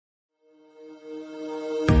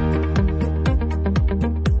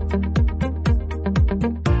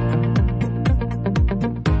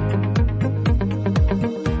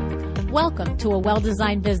to A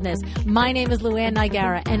Well-Designed Business. My name is LuAnn,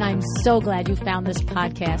 and I'm so glad you found this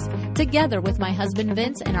podcast. Together with my husband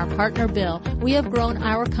Vince and our partner Bill, we have grown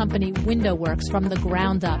our company WindowWorks from the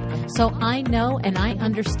ground up. So I know and I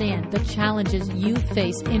understand the challenges you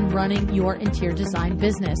face in running your interior design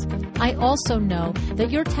business. I also know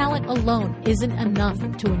that your talent alone isn't enough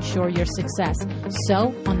to ensure your success.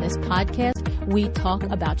 So on this podcast, we talk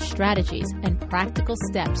about strategies and practical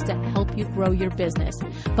steps to help you grow your business.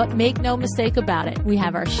 But make no mistake about it, we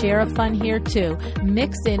have our share of fun here too,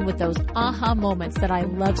 mixed in with those aha moments that I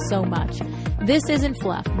love so much. This isn't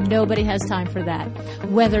fluff. Nobody has time for that.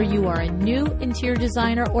 Whether you are a new interior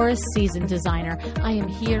designer or a seasoned designer, I am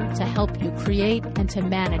here to help you create and to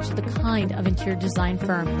manage the kind of interior design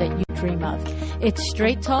firm that you dream of. It's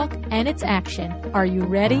straight talk and it's action. Are you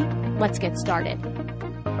ready? Let's get started.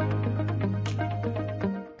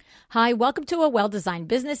 Hi, welcome to A Well-Designed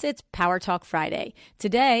Business. It's Power Talk Friday.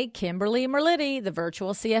 Today, Kimberly Merlitti, the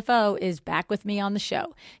Virtual CFO, is back with me on the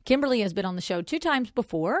show. Kimberly has been on the show 2 times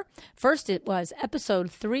before. First, it was episode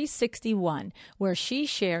 361, where she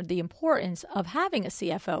shared the importance of having a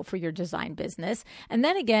CFO for your design business. And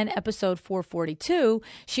then again, episode 442,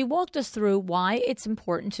 she walked us through why it's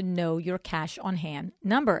important to know your cash on hand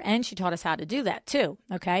number. And she taught us how to do that too.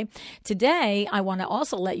 Okay. Today, I want to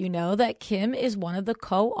also let you know that Kim is one of the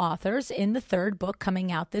co-authors in the 3rd book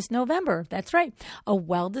coming out this November. That's right. A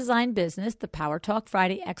Well-Designed Business, the Power Talk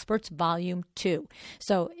Friday Experts Volume 2.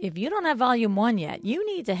 So if you don't have Volume 1 yet, you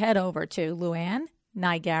need to head over to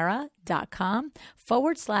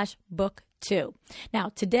LuAnnNigara.com/book 2.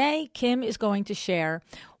 Now, today, Kim is going to share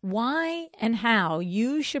why and how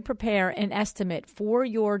you should prepare an estimate for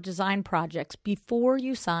your design projects before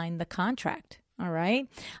you sign the contract. All right.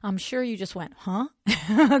 I'm sure you just went, huh?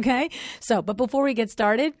 Okay. So, but before we get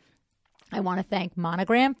started, I want to thank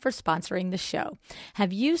Monogram for sponsoring the show.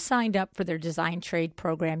 Have you signed up for their Design Trade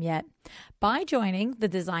program yet? By joining the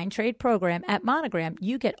Design Trade program at Monogram,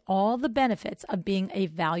 you get all the benefits of being a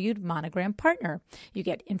valued Monogram partner. You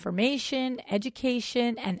get information,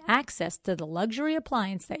 education, and access to the luxury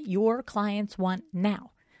appliance that your clients want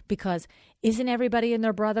now. Because isn't everybody and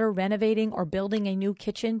their brother renovating or building a new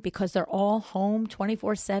kitchen because they're all home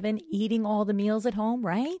 24/7 eating all the meals at home,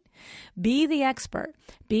 right? Be the expert.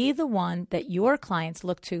 Be the one that your clients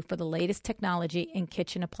look to for the latest technology in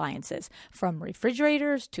kitchen appliances, from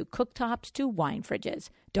refrigerators to cooktops to wine fridges.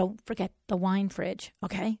 Don't forget the wine fridge,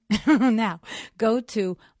 okay? Now, go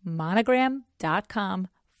to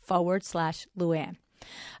monogram.com/LuAnn.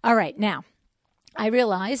 All right, now, I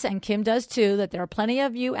realize, and Kim does too, that there are plenty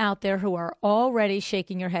of you out there who are already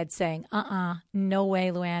shaking your head saying, no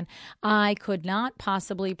way, LuAnn. I could not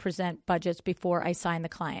possibly present budgets before I sign the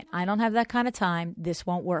client. I don't have that kind of time. This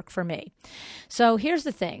won't work for me. So here's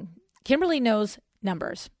the thing. Kimberly knows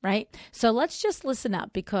numbers, right? So let's just listen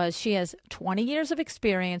up, because she has 20 years of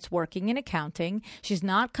experience working in accounting. She's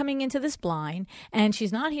not coming into this blind, and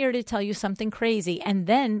she's not here to tell you something crazy and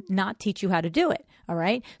then not teach you how to do it. All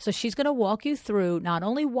right. So she's going to walk you through not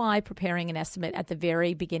only why preparing an estimate at the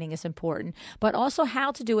very beginning is important, but also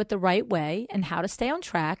how to do it the right way and how to stay on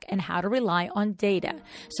track and how to rely on data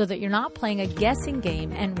so that you're not playing a guessing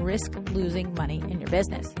game and risk losing money in your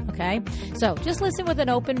business. Okay. So just listen with an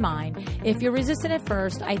open mind. If you're resistant at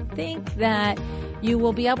first, I think that you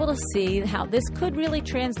will be able to see how this could really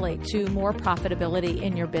translate to more profitability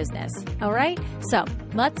in your business. All right. So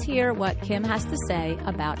let's hear what Kim has to say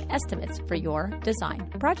about estimates for your design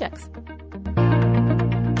projects.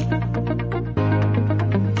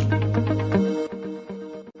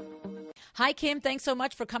 Hi, Kim. Thanks so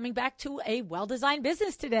much for coming back to A Well-Designed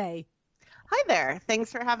Business today. Hi there.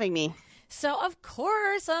 Thanks for having me. So, of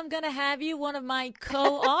course, I'm going to have you one of my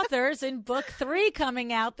co-authors in book 3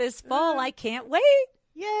 coming out this fall. I can't wait.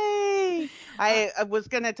 Yay. I was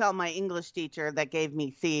going to tell my English teacher that gave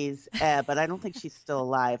me C's, but I don't think she's still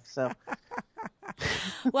alive. So,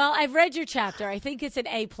 well, I've read your chapter. I think it's an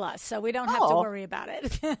A+, so we don't have to worry about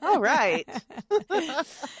it. All right.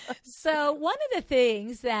 So one of the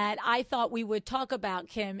things that I thought we would talk about,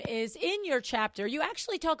 Kim, is in your chapter, you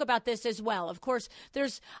actually talk about this as well. Of course,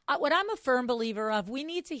 there's what I'm a firm believer of. We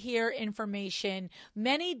need to hear information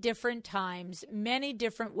many different times, many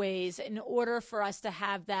different ways in order for us to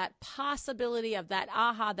have that possibility of that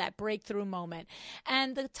aha, that breakthrough moment.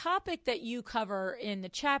 And the topic that you cover in the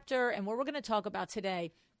chapter and what we're going to talk about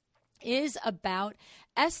today is about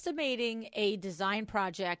estimating a design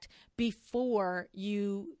project before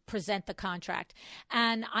you present the contract.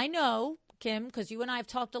 And I know Kim, because you and I have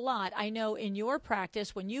talked a lot. I know in your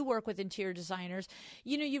practice, when you work with interior designers,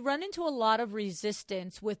 you run into a lot of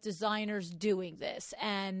resistance with designers doing this.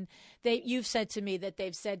 And you've said to me that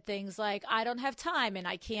they've said things like, I don't have time and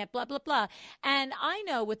I can't, blah, blah, blah. And I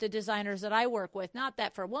know with the designers that I work with, not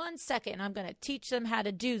that for 1 second I'm going to teach them how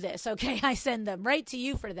to do this. Okay, I send them right to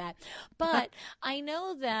you for that. But I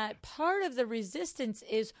know that part of the resistance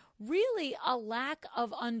is really a lack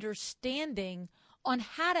of understanding on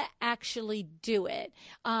how to actually do it.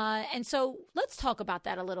 And so let's talk about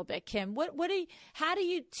that a little bit, Kim. How do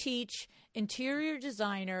you teach interior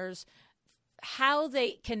designers how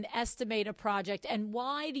they can estimate a project, and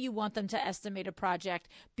why do you want them to estimate a project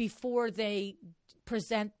before they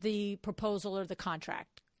present the proposal or the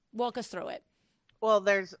contract? Walk us through it. Well,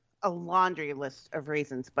 there's a laundry list of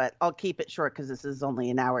reasons, but I'll keep it short because this is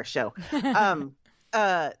only an hour show.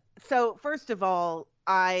 So first of all,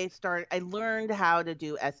 I learned how to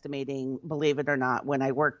do estimating, believe it or not, when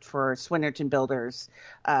I worked for Swinnerton Builders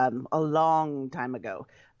a long time ago.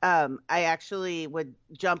 I actually would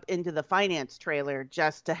jump into the finance trailer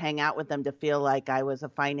just to hang out with them to feel like I was a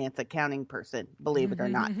finance accounting person, believe it or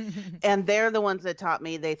not. And they're the ones that taught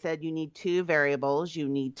me. They said you need two variables. You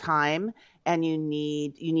need time, and you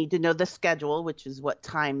need to know the schedule, which is what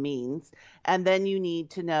time means. And then you need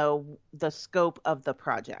to know the scope of the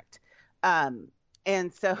project.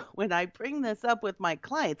 And so when I bring this up with my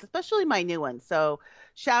clients, especially my new ones, so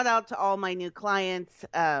shout out to all my new clients.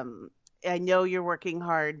 I know you're working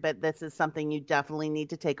hard, but this is something you definitely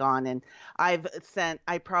need to take on. And I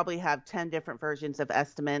probably have 10 different versions of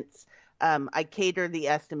estimates. I cater the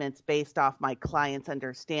estimates based off my client's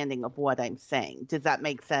understanding of what I'm saying. Does that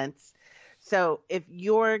make sense? So if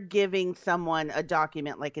you're giving someone a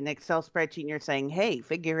document like an Excel spreadsheet and you're saying, hey,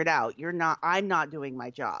 figure it out, I'm not doing my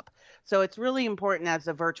job. So it's really important as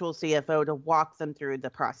a virtual CFO to walk them through the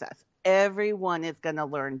process. Everyone is going to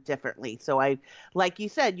learn differently. So like you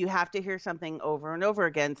said, you have to hear something over and over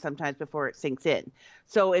again sometimes before it sinks in.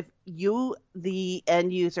 So if you, the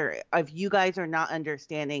end user, if you guys are not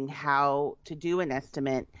understanding how to do an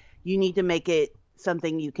estimate, you need to make it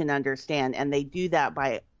something you can understand. And they do that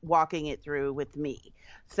by walking it through with me.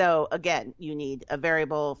 So again, you need a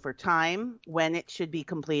variable for time, when it should be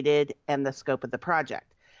completed, and the scope of the project.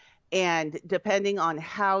 And depending on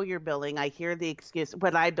how you're billing, I hear the excuse,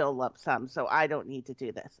 but I bill lump sum, so I don't need to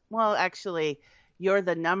do this. Well, actually, you're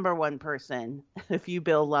the number one person. If you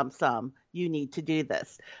bill lump sum, you need to do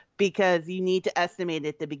this because you need to estimate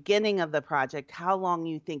at the beginning of the project how long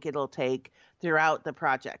you think it'll take throughout the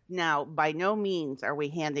project. Now, by no means are we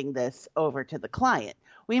handing this over to the client.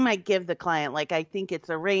 We might give the client, I think it's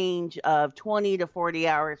a range of 20 to 40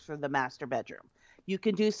 hours for the master bedroom. You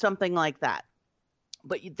can do something like that.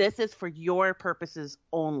 But this is for your purposes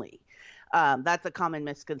only. That's a common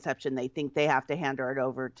misconception. They think they have to hand it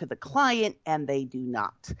over to the client, and they do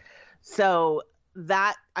not. So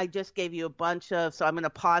that I just gave you a bunch of, so I'm going to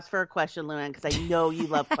pause for a question, LuAnn, because I know you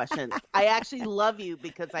love questions. I actually love you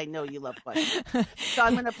because I know you love questions. So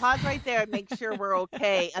I'm going to pause right there and make sure we're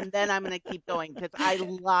okay. And then I'm going to keep going because I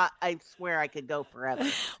swear I could go forever.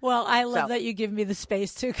 Well, I love that you give me the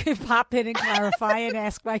space to pop in and clarify and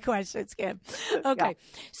ask my questions, Kim. Okay.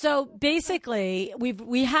 Yeah. So basically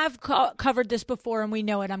we have covered this before and we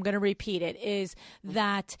know it. I'm going to repeat it, is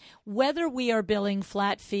that whether we are billing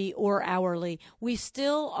flat fee or hourly, we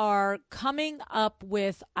still are coming up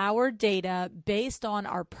with our data based on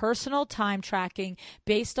our personal time tracking,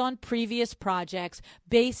 based on previous projects,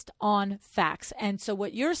 based on facts. And so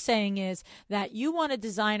what you're saying is that you want a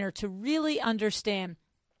designer to really understand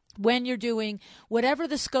when you're doing whatever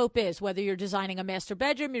the scope is, whether you're designing a master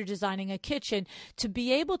bedroom, you're designing a kitchen, to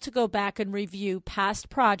be able to go back and review past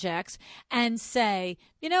projects and say,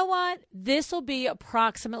 you know what, this will be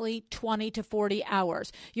approximately 20 to 40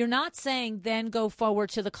 hours. You're not saying then go forward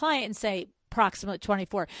to the client and say approximately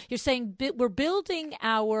 24. You're saying we're building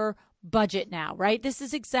our budget now, right? This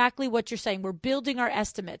is exactly what you're saying. We're building our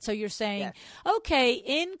estimate. So you're saying, yes, okay,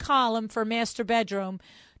 in column for master bedroom,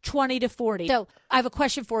 20 to 40. So I have a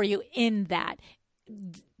question for you in that,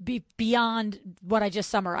 beyond what I just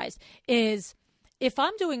summarized, is if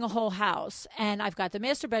I'm doing a whole house and I've got the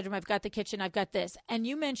master bedroom, I've got the kitchen, I've got this, and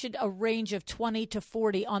you mentioned a range of 20 to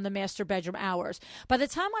 40 on the master bedroom hours. By the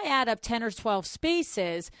time I add up 10 or 12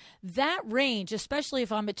 spaces, that range, especially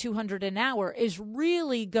if I'm at 200 an hour, is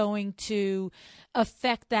really going to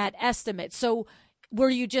affect that estimate. So were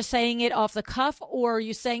you just saying it off the cuff, or are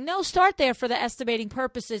you saying, no, start there for the estimating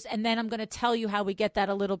purposes, and then I'm going to tell you how we get that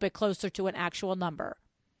a little bit closer to an actual number?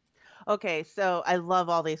 Okay, so I love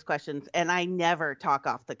all these questions, and I never talk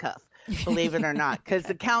off the cuff, believe it or not, because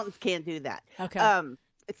accountants can't do that. Okay.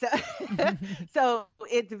 So, so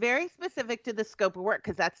it's very specific to the scope of work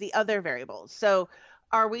because that's the other variable. So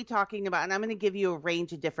are we talking about, and I'm going to give you a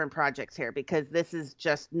range of different projects here because this is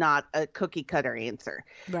just not a cookie cutter answer.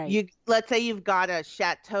 Right. Let's say you've got a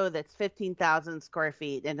chateau that's 15,000 square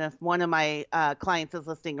feet. And if one of my clients is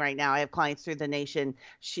listening right now, I have clients through the nation.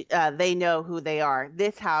 They know who they are.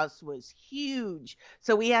 This house was huge.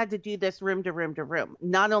 So we had to do this room to room to room.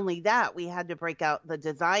 Not only that, we had to break out the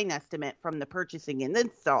design estimate from the purchasing and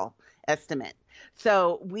install estimate.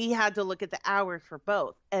 So we had to look at the hours for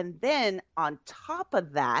both. And then on top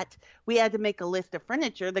of that, we had to make a list of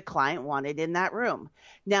furniture the client wanted in that room.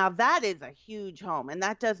 Now that is a huge home, and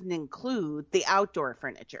that doesn't include the outdoor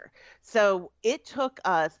furniture. So it took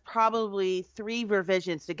us probably 3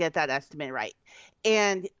 revisions to get that estimate right.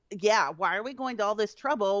 And yeah, why are we going to all this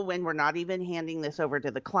trouble when we're not even handing this over to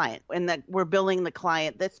the client and that we're billing the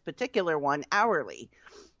client, this particular one, hourly?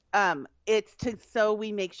 It's so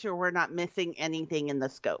we make sure we're not missing anything in the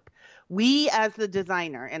scope. We as the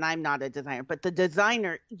designer, and I'm not a designer, but the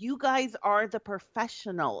designer, you guys are the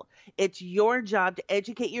professional. It's your job to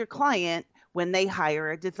educate your client when they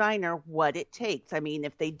hire a designer what it takes. I mean,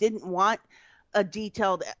 if they didn't want a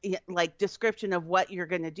detailed description of what you're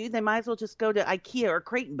going to do, they might as well just go to IKEA or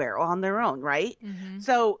Crate and Barrel on their own, right? Mm-hmm.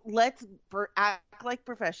 So let's act like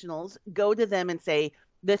professionals, go to them and say,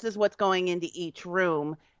 this is what's going into each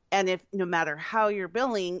room. And if no matter how you're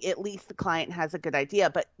billing, at least the client has a good idea.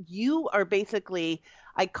 But you are basically,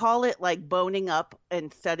 I call it like boning up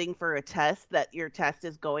and studying for a test that your test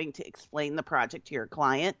is going to explain the project to your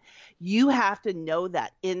client. You have to know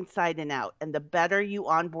that inside and out. And the better you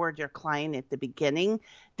onboard your client at the beginning,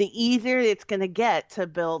 the easier it's going to get to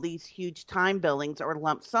bill these huge time billings or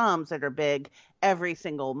lump sums that are big every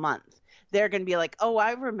single month. They're going to be like, oh,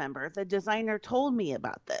 I remember the designer told me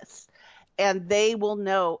about this. And they will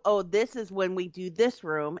know, oh, this is when we do this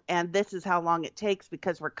room, and this is how long it takes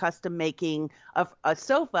because we're custom making a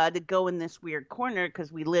sofa to go in this weird corner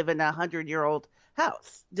because we live in a 100-year-old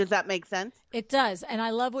house. Does that make sense? It does. And I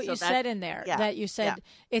love what you said in there, that you said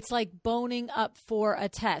it's like boning up for a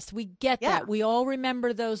test. We get that. We all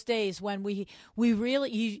remember those days when we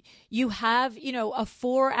really, you have, a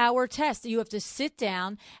 4-hour test. You have to sit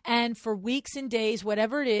down and for weeks and days,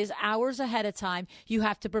 whatever it is, hours ahead of time, you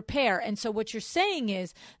have to prepare. And so what you're saying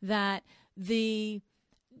is that the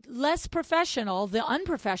less professional, the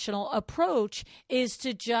unprofessional approach is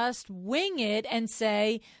to just wing it and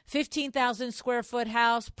say 15,000 square foot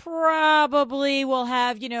house probably will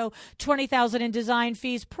have, 20,000 in design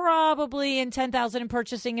fees, probably in 10,000 in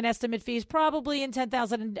purchasing and estimate fees, probably in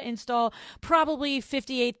 10,000 in install, probably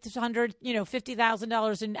 5,800,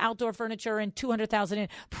 $50,000 in outdoor furniture and 200,000 in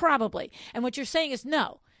probably. And what you're saying is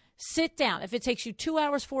no. Sit down. If it takes you 2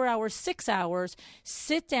 hours, 4 hours, 6 hours,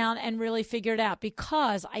 sit down and really figure it out,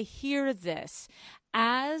 because I hear this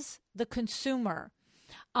as the consumer.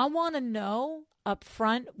 I want to know up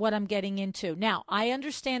front what I'm getting into. Now, I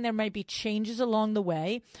understand there might be changes along the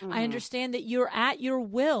way. Mm-hmm. I understand that you're at your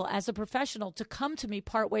will as a professional to come to me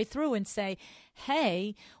partway through and say,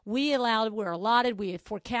 hey, we're allotted, we had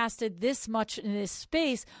forecasted this much in this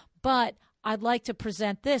space, but I'd like to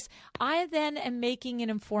present this. I then am making an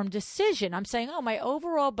informed decision. I'm saying, my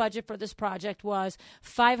overall budget for this project was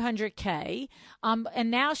 $500K. And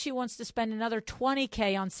now she wants to spend another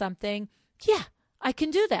 $20K on something. Yeah, I can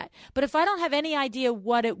do that. But if I don't have any idea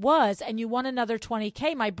what it was and you want another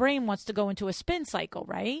 $20K, my brain wants to go into a spin cycle,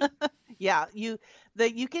 right? Yeah, you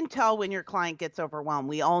can tell when your client gets overwhelmed.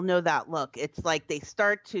 We all know that look. It's like they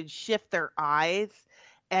start to shift their eyes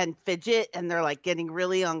and fidget, and they're like getting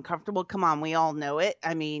really uncomfortable. Come on, we all know it.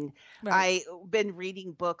 I mean, right. I've been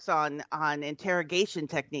reading books on interrogation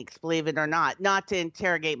techniques, believe it or not to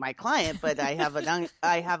interrogate my client, but I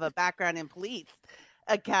have a background in police.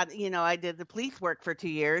 I did the police work for 2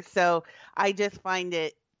 years, so I just find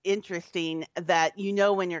it interesting that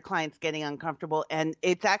when your client's getting uncomfortable, and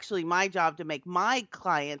it's actually my job to make my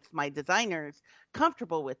clients, my designers,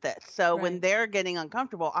 comfortable with this. So when they're getting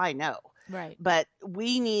uncomfortable, I know. Right. But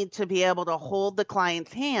we need to be able to hold the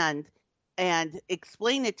client's hand and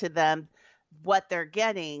explain it to them what they're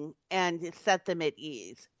getting and set them at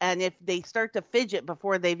ease. And if they start to fidget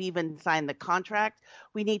before they've even signed the contract,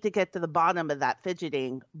 we need to get to the bottom of that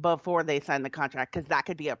fidgeting before they sign the contract, because that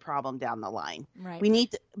could be a problem down the line. Right. We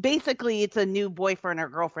need to, basically, it's a new boyfriend or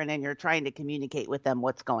girlfriend, and you're trying to communicate with them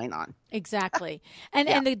what's going on. Exactly.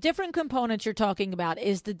 And the different components you're talking about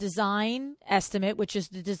is the design estimate, which is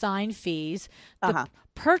the design fees, the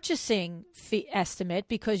purchasing fee estimate,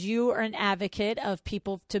 because you are an advocate of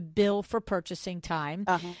people to bill for purchase. purchasing time,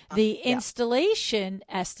 Uh-huh. the Yeah. installation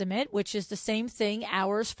estimate, which is the same thing,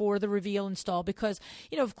 hours for the reveal install, because,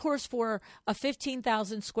 of course, for a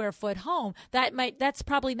 15,000 square foot home, that's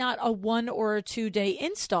probably not a 1 or a 2 day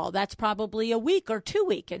install. That's probably a week or 2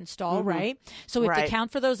 week install, right? So we have to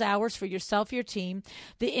account for those hours for yourself, your team,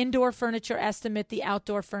 the indoor furniture estimate, the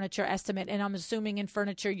outdoor furniture estimate, and I'm assuming in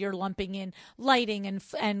furniture you're lumping in lighting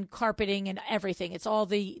and carpeting and everything. It's all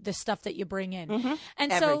the stuff that you bring in.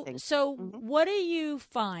 And Everything. so what do you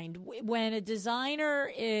find when a designer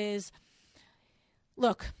is,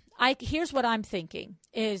 look, here's what I'm thinking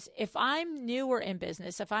is, if I'm newer in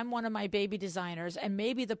business, if I'm one of my baby designers, and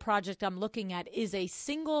maybe the project I'm looking at is a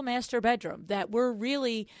single master bedroom that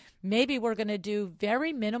maybe we're going to do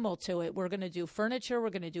very minimal to it. We're going to do furniture. We're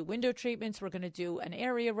going to do window treatments. We're going to do an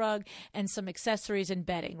area rug and some accessories and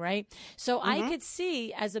bedding, right? So I could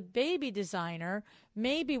see, as a baby designer,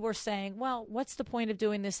 maybe we're saying, well, what's the point of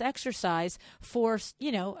doing this exercise for, a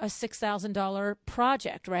 $6,000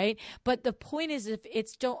 project, right? But the point is, if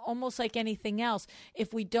it's almost like anything else,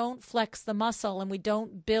 if we don't flex the muscle and we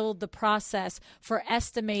don't build the process for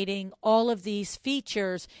estimating all of these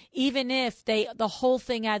features, even if the whole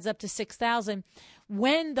thing adds up to 6,000,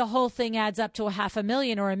 when the whole thing adds up to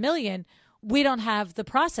 $500,000 or $1 million, we don't have the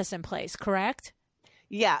process in place, correct?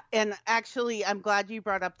 Yeah. And actually, I'm glad you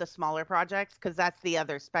brought up the smaller projects, because that's the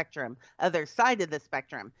other side of the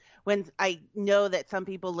spectrum. When I know that some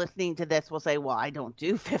people listening to this will say, well, I don't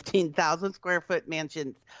do 15,000 square foot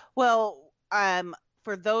mansions. Well,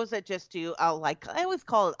 for those that just do, I always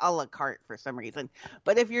call it a la carte for some reason.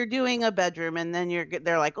 But if you're doing a bedroom and then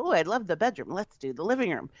they're like, oh, I love the bedroom, let's do the living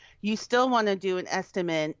room. You still want to do an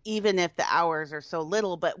estimate, even if the hours are so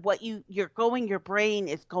little. But what your brain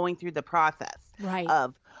is going through the process, right,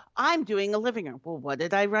 of, I'm doing a living room. Well, what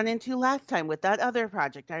did I run into last time with that other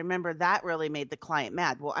project? I remember that really made the client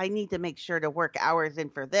mad. Well, I need to make sure to work hours in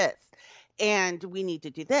for this, and we need to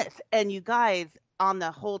do this. And you guys, on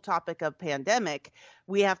the whole topic of pandemic,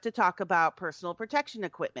 we have to talk about personal protection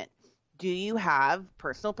equipment. Do you have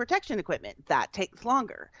personal protection equipment? That takes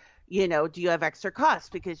longer. Do you have extra costs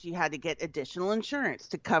because you had to get additional insurance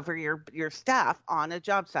to cover your staff on a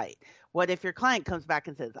job site? What if your client comes back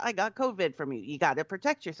and says, I got COVID from you? You got to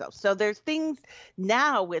protect yourself. So there's things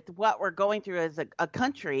now with what we're going through as a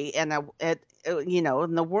country and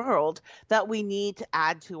in the world, that we need to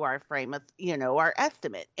add to our frame of, our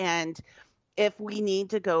estimate. And if we need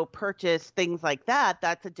to go purchase things like that,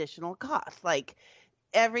 that's additional cost. Like,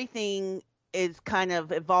 everything is kind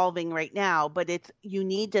of evolving right now, but you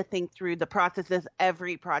need to think through the processes.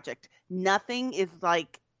 Every project, nothing is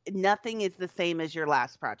the same as your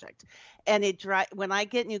last project. And when I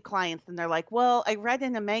get new clients and they're like, well, I read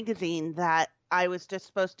in a magazine that I was just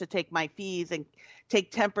supposed to take my fees and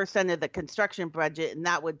take 10% of the construction budget, and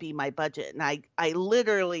that would be my budget. And I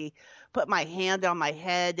literally put my hand on my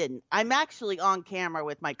head, and I'm actually on camera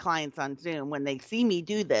with my clients on Zoom when they see me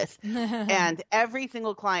do this. And every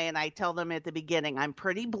single client, I tell them at the beginning, I'm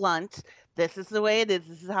pretty blunt. This is the way it is.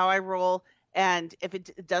 This is how I roll. And if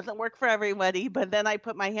it doesn't work for everybody, but then I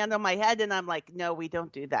put my hand on my head and I'm like, no, we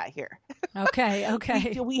don't do that here.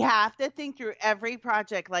 Okay. We have to think through every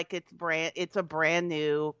project like it's a brand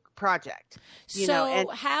new project.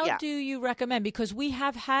 How do you recommend? Because we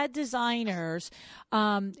have had designers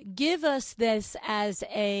give us this as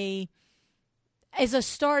a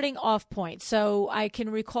starting off point. So I can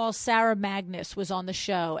recall Sarah Magnus was on the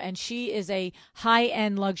show, and she is a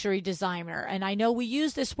high-end luxury designer. And I know we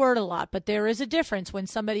use this word a lot, but there is a difference when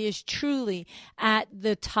somebody is truly at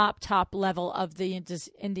the top level of in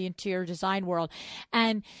the interior design world.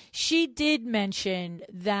 And she did mention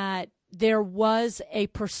that there was a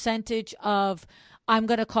percentage of, I'm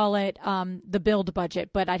going to call it the build budget,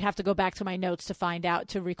 but I'd have to go back to my notes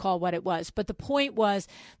to recall what it was. But the point was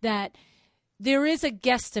that there is a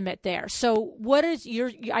guesstimate there. So what is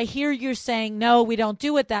I hear you're saying, no, we don't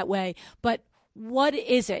do it that way, but what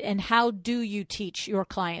is it, and how do you teach your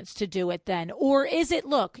clients to do it then? Or is it,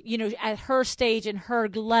 look, at her stage and her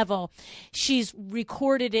level, she's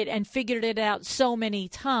recorded it and figured it out so many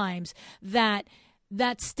times that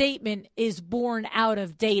statement is born out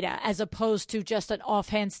of data, as opposed to just an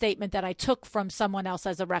offhand statement that I took from someone else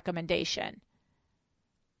as a recommendation?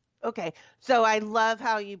 Okay. So I love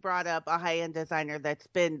how you brought up a high-end designer that's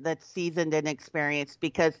seasoned and experienced,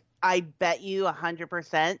 because I bet you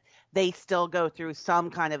 100% they still go through some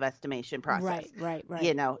kind of estimation process. Right.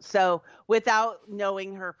 So without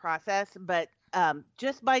knowing her process, but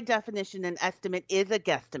just by definition, an estimate is a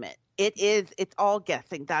guesstimate. It's all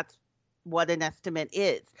guessing. That's what an estimate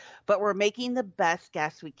is. But we're making the best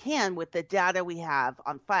guess we can with the data we have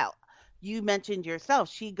on file. you mentioned yourself,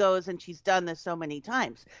 she goes and she's done this so many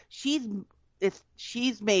times. She's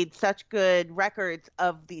made such good records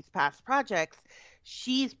of these past projects.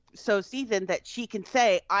 She's so seasoned that she can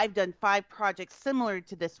say, I've done 5 projects similar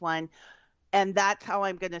to this one, and that's how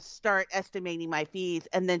I'm going to start estimating my fees.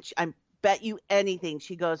 And then I bet you anything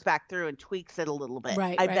she goes back through and tweaks it a little bit.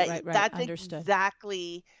 Right, I right, bet right, right. that's Understood.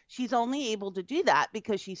 exactly, she's only able to do that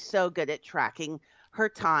because she's so good at tracking her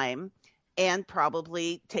time and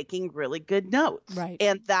probably taking really good notes. Right.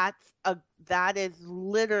 And that is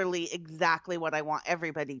literally exactly what I want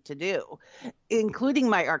everybody to do, including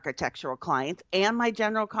my architectural clients and my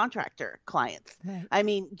general contractor clients. Right. I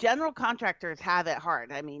mean, general contractors have it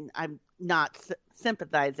hard. I mean, I'm not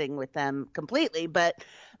sympathizing with them completely, but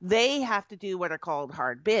they have to do what are called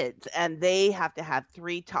hard bids, and they have to have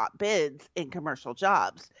 3 top bids in commercial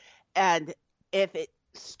jobs. And if it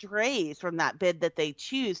strays from that bid that they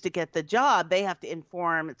choose to get the job, they have to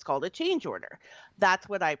inform, it's called a change order. That's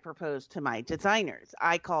what I propose to my designers.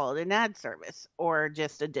 I call it an ad service or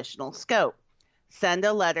just additional scope. Send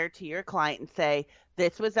a letter to your client and say,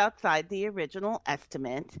 this was outside the original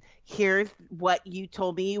estimate. Here's what you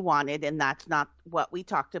told me you wanted, and that's not what we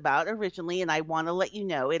talked about originally, and I want to let you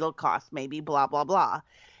know it'll cost maybe blah, blah, blah,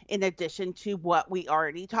 in addition to what we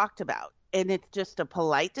already talked about. And it's just a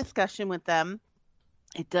polite discussion with them.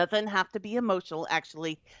 It doesn't have to be emotional.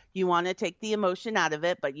 Actually, you want to take the emotion out of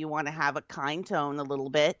it, but you want to have a kind tone a little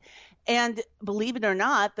bit. And believe it or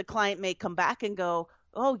not, the client may come back and go,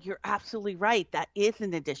 oh, you're absolutely right. That is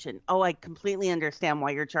an addition. Oh, I completely understand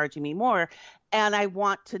why you're charging me more. And I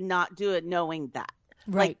want to not do it knowing that.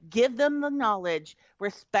 Right. Like, give them the knowledge,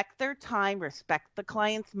 respect their time, respect the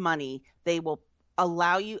client's money. They will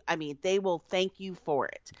allow you, they will thank you for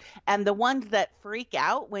it. And the ones that freak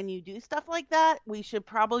out when you do stuff like that, we should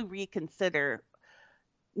probably reconsider.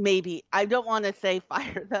 Maybe, I don't want to say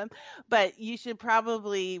fire them, but you should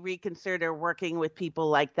probably reconsider working with people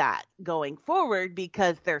like that going forward,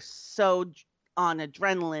 because they're so on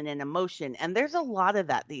adrenaline and emotion. And there's a lot of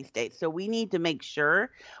that these days. So we need to make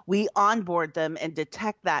sure we onboard them and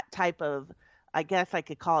detect that type of, I guess I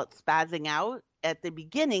could call it spazzing out at the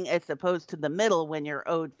beginning, as opposed to the middle when you're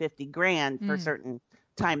owed 50 grand for certain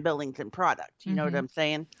time billings and product. You know what I'm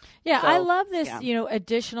saying? Yeah, So, I love this, yeah.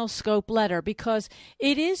 additional scope letter, because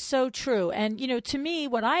it is so true. And, to me,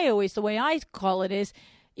 the way I call it is,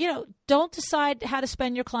 don't decide how to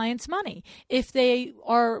spend your client's money. If they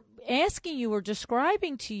are asking you or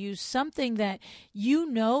describing to you something that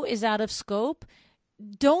is out of scope,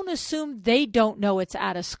 don't assume they don't know it's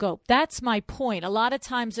out of scope. That's my point. A lot of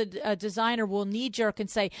times a designer will knee jerk and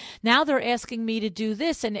say, now they're asking me to do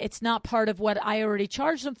this and it's not part of what I already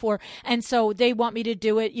charged them for. And so they want me to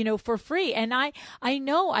do it, for free. And I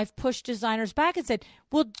know I've pushed designers back and said,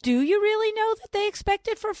 well, do you really know that they expect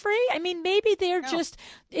it for free? I mean, maybe they're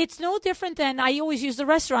it's no different than, I always use the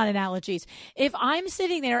restaurant analogies. If I'm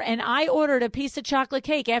sitting there and I ordered a piece of chocolate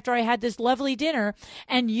cake after I had this lovely dinner,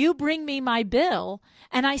 and you bring me my bill,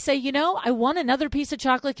 and I say, I want another piece of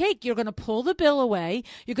chocolate cake, you're going to pull the bill away,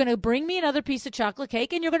 you're going to bring me another piece of chocolate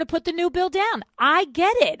cake, and you're going to put the new bill down. I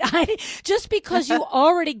get it. Just because you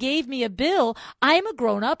already gave me a bill, I'm a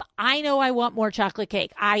grown-up. I know I want more chocolate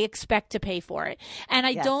cake. I expect to pay for it. And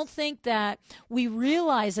I don't think that we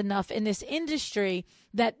realize enough in this industry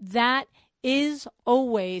that is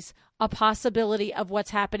always a possibility of what's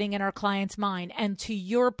happening in our client's mind. And to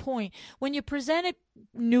your point, when you present it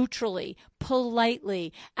neutrally,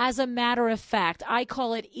 politely, as a matter of fact, I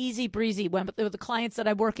call it easy breezy. When the clients that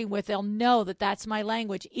I'm working with, they'll know that that's my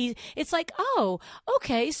language. It's like, oh,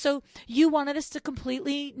 okay, so you wanted us to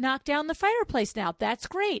completely knock down the fireplace now. That's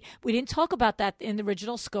great. We didn't talk about that in the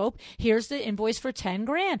original scope. Here's the invoice for 10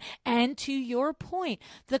 grand. And to your point,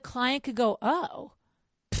 the client could go, oh,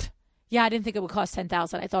 yeah, I didn't think it would cost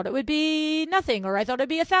 10,000. I thought it would be nothing, or I thought it'd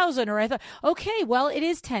be 1,000, or I thought, okay, well, it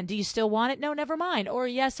is 10. Do you still want it? No, never mind. Or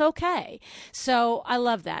yes, okay. So I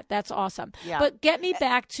love that. That's awesome. Yeah. But get me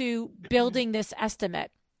back to building this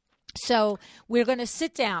estimate. So we're going to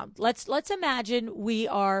sit down. Let's imagine we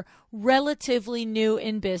are relatively new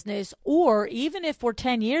in business, or even if we're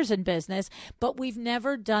 10 years in business, but we've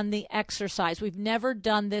never done the exercise. We've never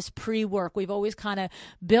done this pre-work. We've always kind of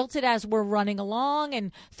built it as we're running along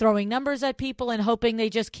and throwing numbers at people and hoping they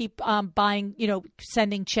just keep buying,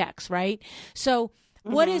 sending checks, right? So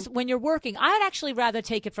what is, when you're working, I'd actually rather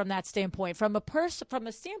take it from that standpoint, from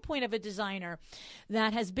a standpoint of a designer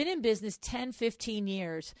that has been in business 10, 15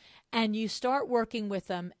 years, and you start working with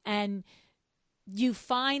them and you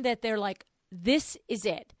find that they're like, this is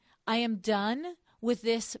it. I am done with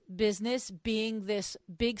this business being this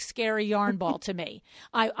big, scary yarn ball to me.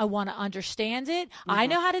 I want to understand it. I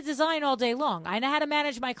know how to design all day long. I know how to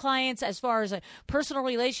manage my clients as far as a personal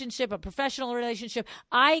relationship, a professional relationship.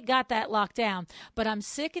 I got that locked down, but I'm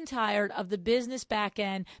sick and tired of the business back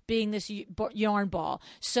end being this yarn ball.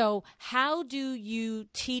 So how do you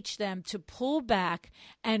teach them to pull back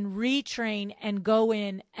and retrain and go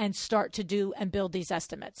in and start to do and build these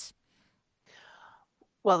estimates?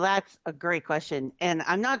 Well, that's a great question. And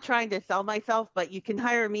I'm not trying to sell myself, but you can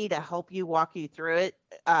hire me to help you walk you through it.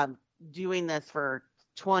 Doing this for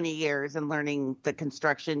 20 years and learning the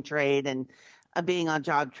construction trade and being on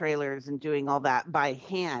job trailers and doing all that by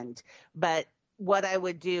hand. But what I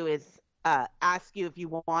would do is ask you if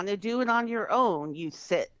you want to do it on your own. You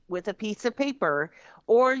sit with a piece of paper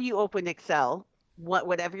or you open Excel,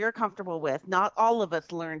 whatever you're comfortable with. Not all of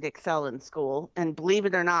us learned Excel in school. And believe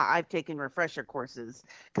it or not, I've taken refresher courses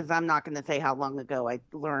because I'm not going to say how long ago I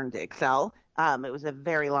learned Excel. It was a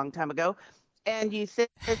very long time ago. And you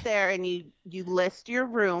sit there and you list your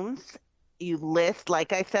rooms. You list,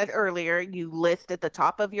 like I said earlier, you list at the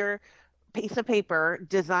top of your piece of paper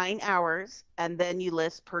design hours, and then you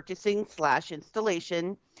list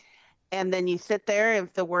purchasing/installation. And then you sit there.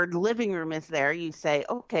 If the word living room is there, you say,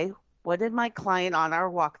 okay, what did my client on our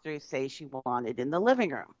walkthrough say she wanted in the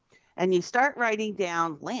living room? And you start writing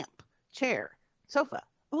down lamp, chair, sofa.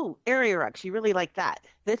 Ooh, area rug. She really liked that.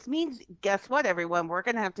 This means, guess what, everyone? We're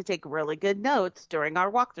going to have to take really good notes during our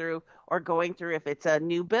walkthrough or going through, if it's a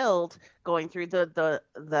new build, going through the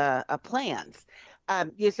plans.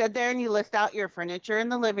 You sit there and you list out your furniture in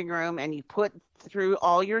the living room and you put through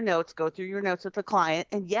all your notes, go through your notes with the client.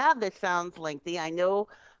 And yeah, this sounds lengthy. I know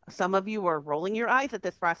some of you are rolling your eyes at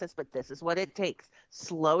this process, but this is what it takes.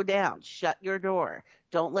 Slow down, shut your door.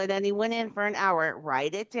 Don't let anyone in for an hour.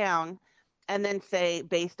 Write it down and then say,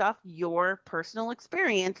 based off your personal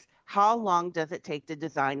experience, how long does it take to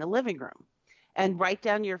design a living room? And write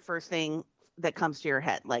down your first thing that comes to your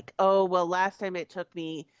head. Like, oh, well, last time it took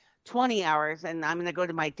me 20 hours and I'm going to go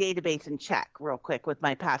to my database and check real quick with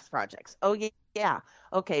my past projects. Oh, yeah.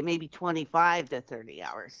 Okay, maybe 25 to 30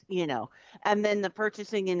 hours, And then the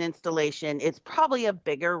purchasing and installation is probably a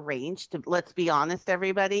bigger range. Let's be honest,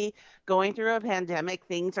 everybody. Going through a pandemic,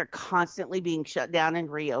 things are constantly being shut down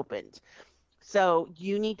and reopened. So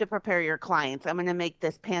you need to prepare your clients. I'm going to make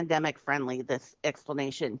this pandemic friendly, this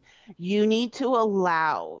explanation. You need to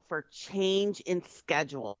allow for change in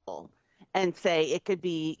schedule and say it could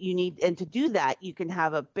be and to do that, you can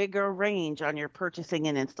have a bigger range on your purchasing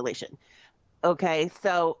and installation. Okay,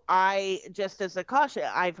 so just as a caution,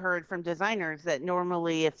 I've heard from designers that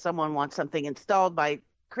normally if someone wants something installed by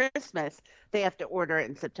Christmas, they have to order it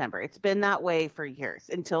in September. It's been that way for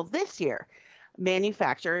years until this year.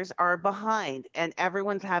 Manufacturers are behind and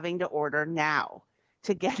everyone's having to order now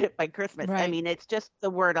to get it by Christmas. Right. I mean, it's just the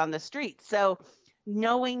word on the street. So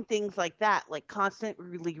knowing things like that, like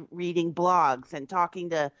constantly reading blogs and talking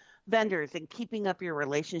to vendors and keeping up your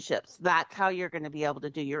relationships, that's how you're going to be able to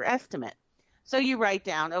do your estimate. So you write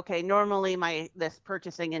down, okay, normally this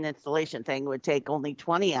purchasing and installation thing would take only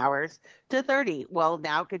 20 hours to 30. Well,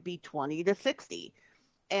 now it could be 20 to 60.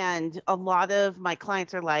 And a lot of my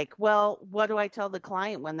clients are like, well, what do I tell the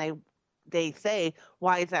client when they say,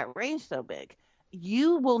 why is that range so big?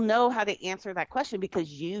 You will know how to answer that question because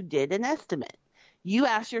you did an estimate. You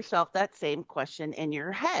ask yourself that same question in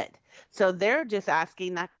your head. So they're just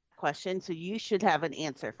asking that question. So you should have an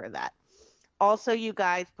answer for that. Also, you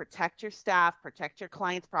guys, protect your staff, protect your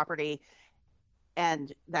client's property,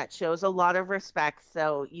 and that shows a lot of respect.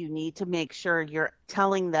 So you need to make sure you're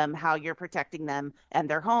telling them how you're protecting them and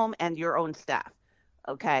their home and your own staff.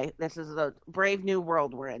 Okay, this is a brave new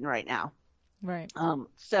world we're in right now. Right.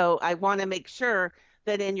 So I want to make sure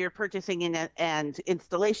that in your purchasing and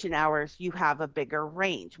installation hours, you have a bigger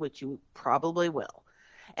range, which you probably will.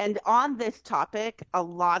 And on this topic, a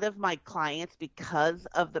lot of my clients, because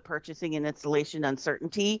of the purchasing and installation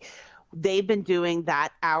uncertainty, they've been doing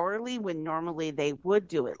that hourly when normally they would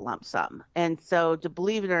do it lump sum. And so to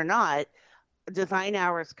believe it or not, design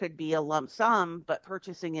hours could be a lump sum, but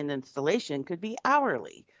purchasing and installation could be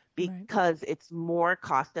hourly because it's more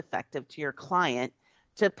cost effective to your client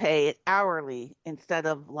to pay it hourly instead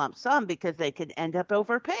of lump sum because they could end up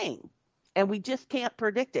overpaying. And we just can't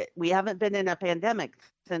predict it. We haven't been in a pandemic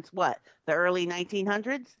since the early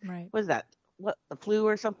 1900s? Right. Was that the flu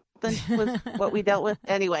or something was what we dealt with?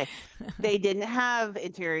 Anyway, they didn't have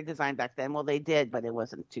interior design back then. Well, they did, but it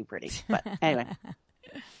wasn't too pretty. But anyway.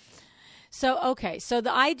 So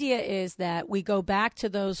the idea is that we go back to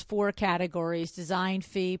those 4 categories: design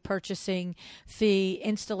fee, purchasing fee,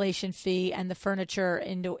 installation fee, and the furniture,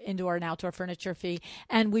 indoor and outdoor furniture fee.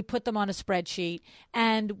 And we put them on a spreadsheet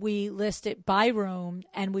and we list it by room,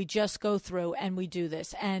 and we just go through and we do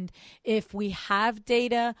this. And if we have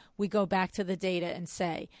data, we go back to the data and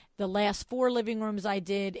say, the last 4 living rooms I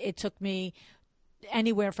did, it took me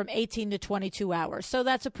anywhere from 18 to 22 hours. So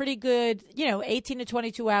that's a pretty good, 18 to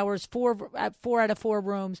 22 hours, 4 out of 4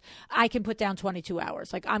 rooms, I can put down 22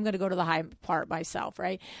 hours. Like, I'm going to go to the high part myself,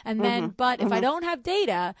 right? And then, but if I don't have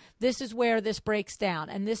data, this is where this breaks down.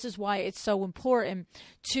 And this is why it's so important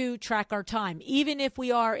to track our time. Even if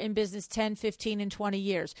we are in business 10, 15, and 20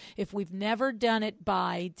 years, if we've never done it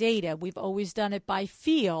by data, we've always done it by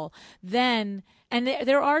feel, then... And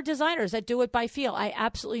there are designers that do it by feel. I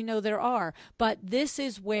absolutely know there are. But this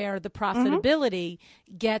is where the profitability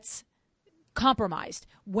gets compromised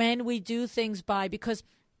when we do things by, because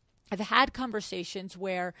I've had conversations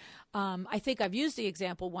where I think I've used the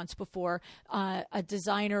example once before. A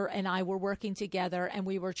designer and I were working together, and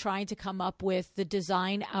we were trying to come up with the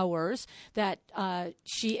design hours that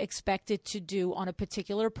she expected to do on a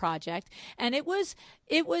particular project. And it was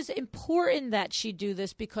important that she do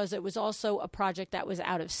this because it was also a project that was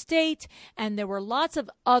out of state, and there were lots of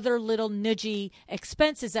other little nudgy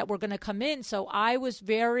expenses that were going to come in. So I was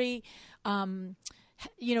very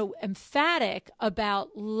emphatic about,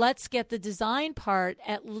 let's get the design part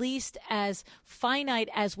at least as finite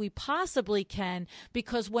as we possibly can,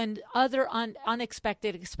 because when other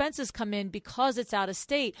unexpected expenses come in because it's out of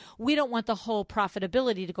state, we don't want the whole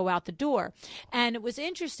profitability to go out the door. And it was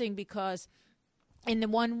interesting because in the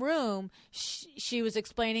one room, she was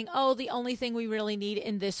explaining, the only thing we really need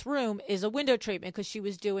in this room is a window treatment, because she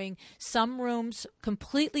was doing some rooms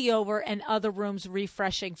completely over and other rooms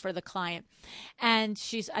refreshing for the client. And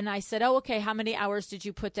I said, okay, how many hours did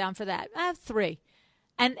you put down for that? 3.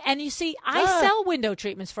 And you see, I sell window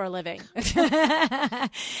treatments for a living.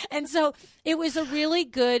 And so it was a really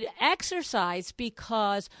good exercise,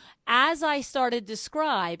 because as I started to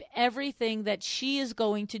describe everything that she is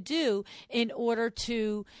going to do in order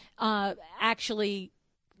to actually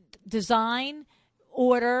design,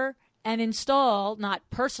 order, and install, not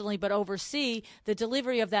personally, but oversee the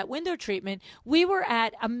delivery of that window treatment, we were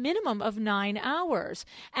at a minimum of 9 hours.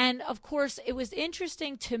 And of course, it was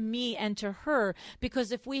interesting to me and to her,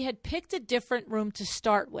 because if we had picked a different room to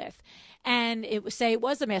start with, and it was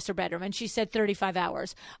a master bedroom, and she said 35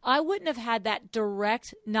 hours, I wouldn't have had that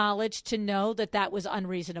direct knowledge to know that that was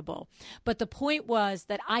unreasonable. But the point was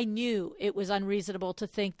that I knew it was unreasonable to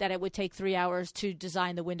think that it would take 3 hours to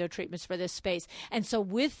design the window treatments for this space. And so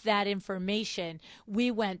with that information,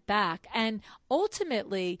 we went back, and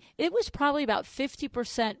ultimately it was probably about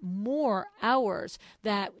 50% more hours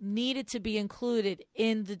that needed to be included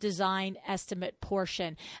in the design estimate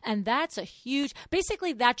portion. And that's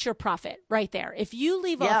basically that's your profit right there. If you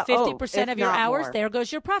leave off 50% of your hours, there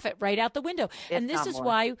goes your profit right out the window. And this is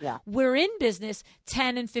why we're in business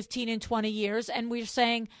 10 and 15 and 20 years, and we're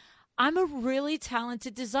saying, I'm a really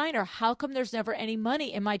talented designer. How come there's never any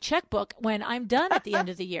money in my checkbook when I'm done at the end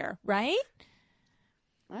of the year, right?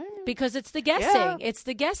 Because it's the guessing. Yeah. It's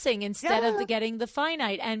the guessing instead of getting the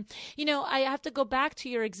finite. And, I have to go back to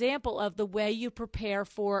your example of the way you prepare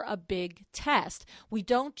for a big test. We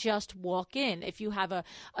don't just walk in. If you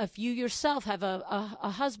yourself have a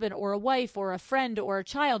husband or a wife or a friend or a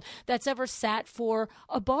child that's ever sat for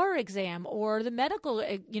a bar exam or the medical,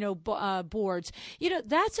 boards,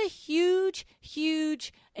 that's a huge,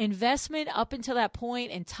 huge investment up until that point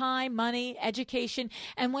in time, money, education.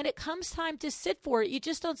 And when it comes time to sit for it, you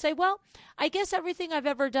just don't say, well, I guess everything I've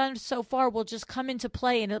ever done so far will just come into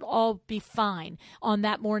play and it'll all be fine on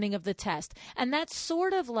that morning of the test. And that's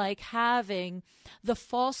sort of like having the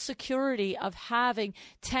false security of having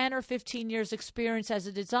 10 or 15 years experience as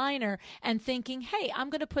a designer and thinking, hey, I'm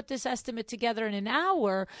going to put this estimate together in an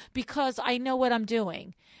hour because I know what I'm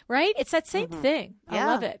doing, right? It's that same thing. I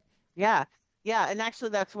love it. Yeah. Yeah, and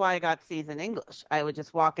actually that's why I got C's in English. I would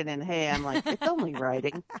just walk in, hey, I'm like, it's only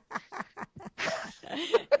writing.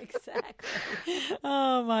 Exactly.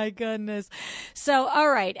 Oh, my goodness. So,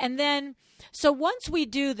 all right. And then, so once we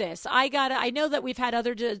do this, I know that we've had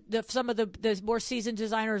some of the more seasoned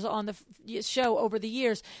designers on the show over the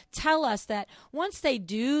years tell us that once they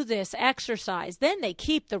do this exercise, then they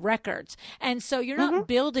keep the records. And so you're not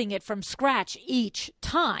building it from scratch each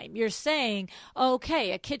time. You're saying,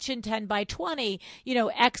 okay, a kitchen 10 by 20,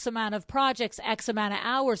 X amount of projects, X amount of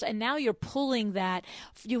hours. And now you're pulling that.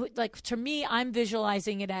 To me, I'm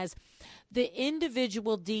visualizing it as the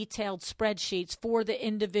individual detailed spreadsheets for the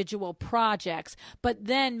individual projects, but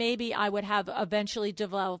then maybe I would have eventually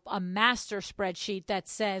develop a master spreadsheet that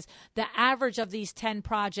says the average of these 10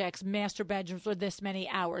 projects, master bedrooms, were this many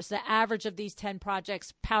hours. The average of these 10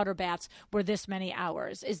 projects, powder baths, were this many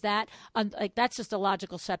hours. Is that like, that's just a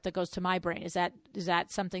logical step that goes to my brain. Is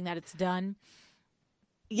that something that it's done?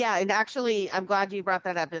 Yeah, and actually, I'm glad you brought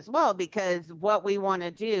that up as well, because what we want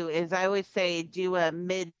to do is, I always say, do a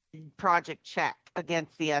mid-project check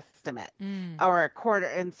against the estimate or a quarter.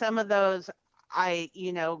 And some of those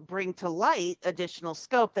bring to light additional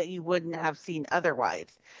scope that you wouldn't have seen otherwise.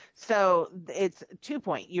 So it's 2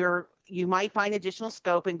 point. You might find additional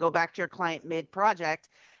scope and go back to your client mid-project.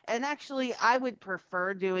 And actually, I would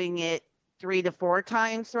prefer doing it 3 to 4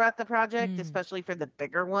 times throughout the project, especially for the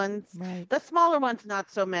bigger ones. Right. The smaller ones, not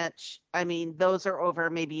so much. I mean, those are over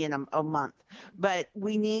maybe in a month. But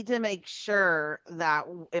we need to make sure that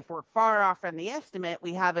if we're far off from the estimate,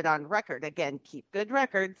 we have it on record. Again, keep good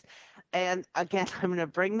records. And again, I'm going to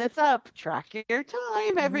bring this up. Track your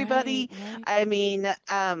time, everybody. Right. I mean,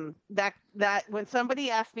 that when somebody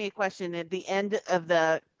asks me a question at the end of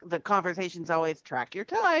the conversation's always track your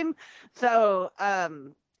time. So,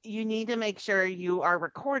 you need to make sure you are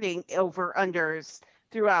recording over-unders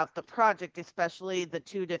throughout the project, especially the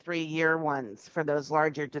 2 to 3 year ones for those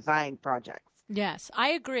larger design projects. Yes, I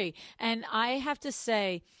agree. And I have to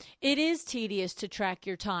say, it is tedious to track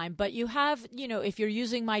your time, but you have, if you're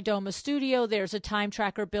using My Doma Studio, there's a time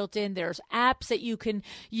tracker built in. There's apps that you can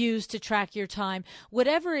use to track your time.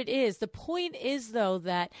 Whatever it is, the point is, though,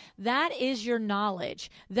 that is your knowledge.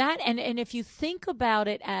 And if you think about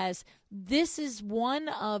it as this is one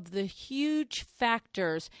of the huge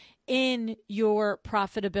factors in your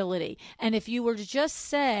profitability. And if you were to just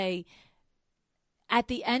say, at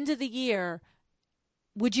the end of the year,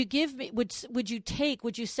 would you say,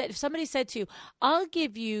 if somebody said to you, I'll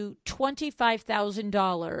give you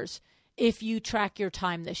 $25,000 if you track your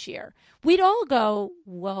time this year, we'd all go,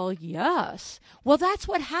 well, yes. Well, that's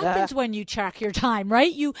what happens when you track your time,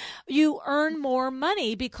 right? You earn more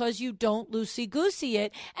money because you don't loosey-goosey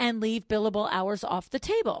it and leave billable hours off the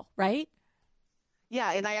table, right?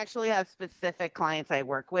 Yeah, and I actually have specific clients I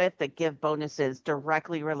work with that give bonuses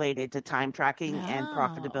directly related to time tracking and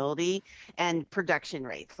profitability and production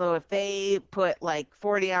rates. So if they put like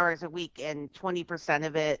 40 hours a week and 20%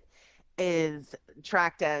 of it is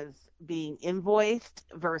tracked as being invoiced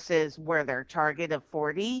versus where their target of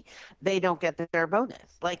 40, they don't get their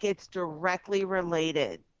bonus. Like, it's directly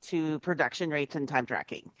related to production rates and time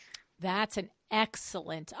tracking. That's an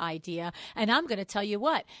excellent idea. And I'm going to tell you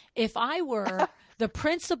what, if I were the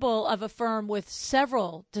principal of a firm with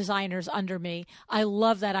several designers under me, I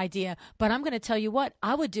love that idea. But I'm going to tell you what,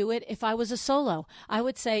 I would do it if I was a solo. I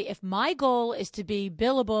would say, if my goal is to be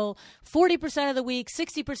billable 40% of the week,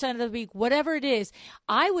 60% of the week, whatever it is,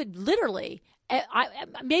 I would literally,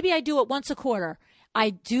 maybe I do it once a quarter.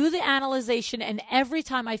 I do the analyzation, and every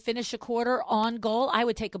time I finish a quarter on goal, I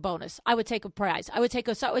would take a bonus. I would take a prize. I would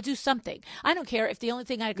do something. I don't care if the only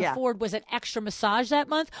thing I could afford was an extra massage that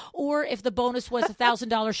month, or if the bonus was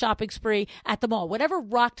 $1,000 shopping spree at the mall. Whatever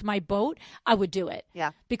rocked my boat, I would do it.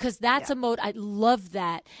 Yeah. Because that's I love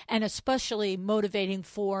that, and especially motivating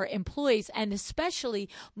for employees, and especially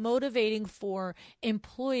motivating for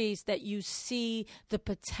employees that you see the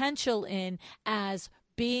potential in as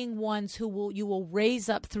being ones who you will raise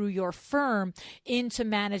up through your firm into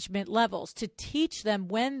management levels, to teach them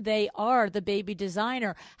when they are the baby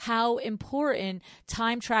designer how important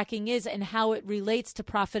time tracking is and how it relates to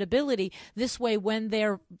profitability. This way, when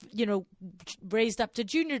they're raised up to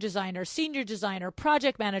junior designer, senior designer,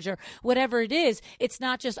 project manager, whatever it is, it's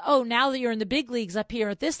not just, oh, now that you're in the big leagues up here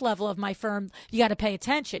at this level of my firm, you got to pay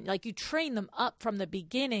attention. Like, you train them up from the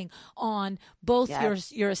beginning on both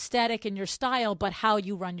your aesthetic and your style, but how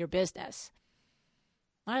you run your business.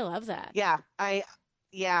 I love that.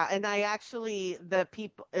 And I actually, the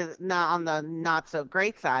people not on the not so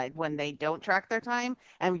great side, when they don't track their time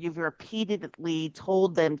and you've repeatedly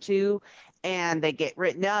told them to, and they get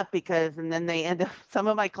written up and then they end up, some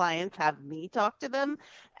of my clients have me talk to them,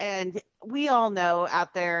 and we all know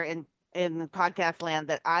out there in podcast land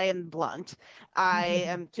that I am blunt. I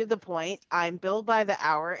am to the point. I'm billed by the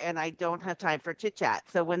hour, and I don't have time for chit chat.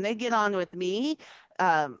 So when they get on with me,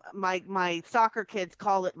 My soccer kids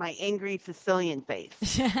call it my angry Sicilian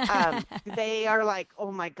face. They are like,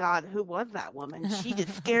 oh my God, who was that woman? She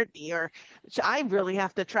just scared me, or I really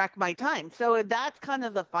have to track my time. So that's kind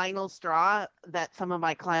of the final straw that some of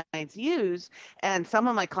my clients use. And some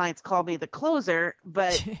of my clients call me the closer,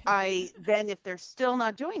 but then if they're still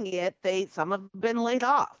not doing it, some have been laid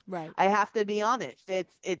off. Right. I have to be honest.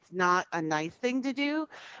 It's not a nice thing to do,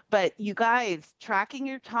 but you guys, tracking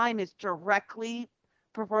your time is directly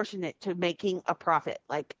proportionate to making a profit.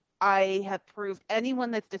 Like, I have proved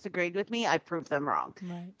anyone that's disagreed with me, I proved them wrong.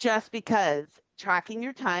 Right. Just because tracking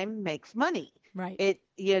your time makes money. Right. It's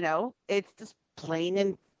just plain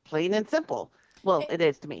and simple. Well, it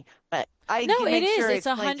is to me, but I no, make it is. sure It's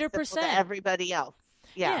 100% to everybody else.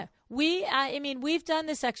 Yeah. We've done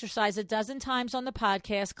this exercise a dozen times on the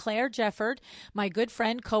podcast. Claire Jefford, my good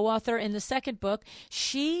friend, co-author in the second book,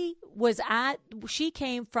 she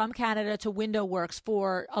came from Canada to Window Works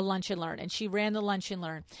for a lunch and learn, and she ran the lunch and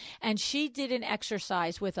learn, and she did an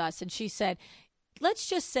exercise with us, and she said, let's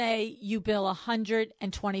just say you bill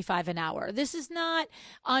 $125 an hour. This is not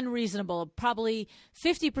unreasonable. Probably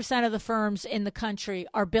 50% of the firms in the country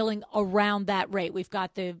are billing around that rate. We've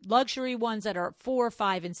got the luxury ones that are $400,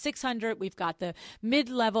 $500, and $600. We've got the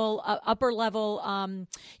mid-level, upper-level,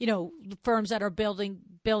 firms that are billing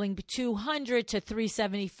 $200 to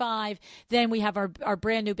 $375. Then we have our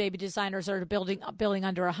brand new baby designers that are billing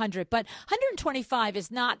under $100. But $125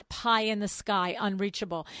 is not pie in the sky,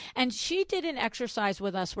 unreachable. And she did an exercise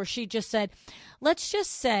with us where she just said, let's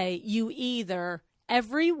just say you either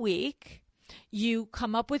every week you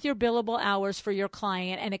come up with your billable hours for your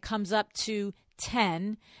client and it comes up to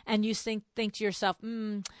 10, and you think to yourself,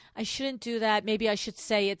 I shouldn't do that. Maybe I should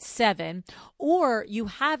say it's 7. Or you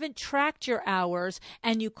haven't tracked your hours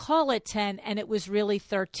and you call it 10 and it was really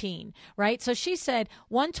 13, right? So she said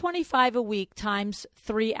 $125 a week times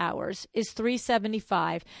 3 hours is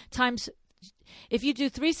 $375 times. If you do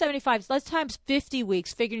 375, let's times 50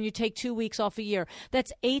 weeks, figuring you take 2 weeks off a year,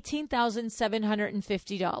 that's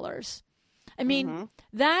 $18,750. I mean,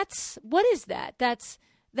 what is that? That's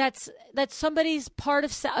somebody's part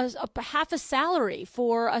of half a salary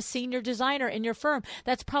for a senior designer in your firm.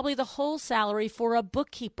 That's probably the whole salary for a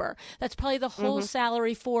bookkeeper. That's probably the whole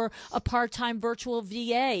salary for a part-time virtual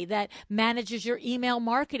VA that manages your email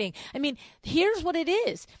marketing. I mean, here's what it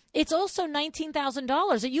is. It's also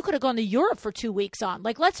 $19,000 that you could have gone to Europe for 2 weeks on.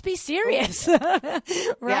 Like, let's be serious, right?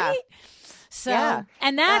 Yeah. So,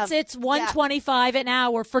 and it's $125 an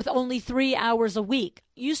hour for only 3 hours a week.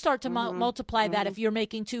 You start to multiply that if you're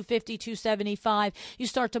making $250, $275. You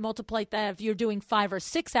start to multiply that if you're doing 5 or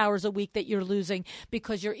 6 hours a week that you're losing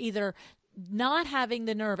because you're either not having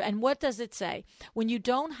the nerve. And what does it say? When you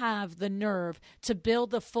don't have the nerve to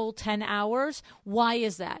build the full 10 hours, why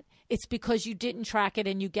is that? It's because you didn't track it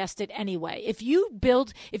and you guessed it anyway. If you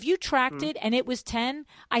tracked it and it was 10,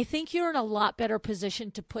 I think you're in a lot better position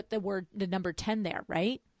to put the number 10 there,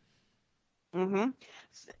 right? And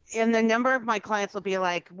the number of my clients will be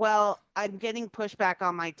like, well, I'm getting pushback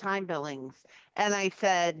on my time billings. And I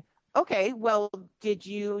said, okay, well, did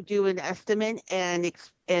you do an estimate and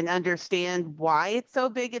understand why it's so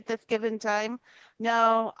big at this given time?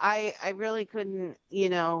 No, I really couldn't,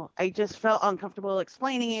 I just felt uncomfortable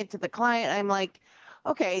explaining it to the client. I'm like,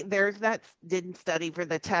 okay, there's that didn't study for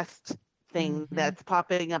the test thing that's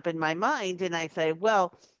popping up in my mind. And I say,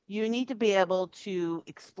 well, you need to be able to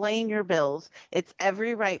explain your bills. It's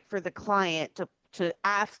every right for the client to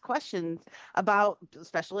ask questions about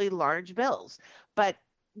especially large bills. But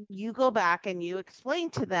you go back and you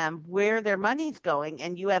explain to them where their money's going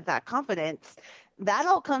and you have that confidence. That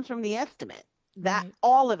all comes from the estimate.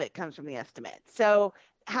 All of it comes from the estimate. So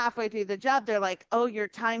halfway through the job, they're like, oh, your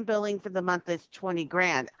time billing for the month is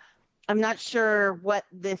 $20,000. I'm not sure what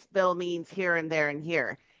this bill means here and there and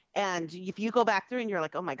here. And if you go back through and you're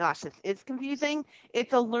like, oh my gosh, this is confusing,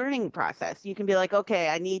 it's a learning process. You can be like, okay,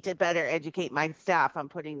 I need to better educate my staff on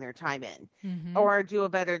putting their time in or do a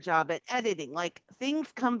better job at editing. Like, things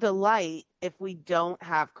come to light if we don't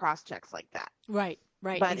have cross checks like that. Right.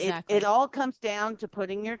 Right. But exactly. it all comes down to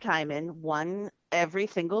putting your time in one every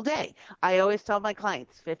single day. I always tell my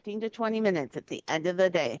clients 15 to 20 minutes at the end of the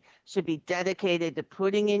day should be dedicated to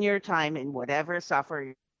putting in your time in whatever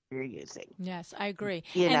software you're using. Yes, I agree.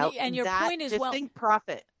 And your point is distinct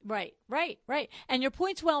profit. Right. And your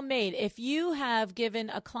point's well made. If you have given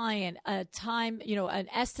a client a time, an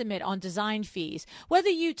estimate on design fees, whether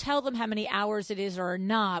you tell them how many hours it is or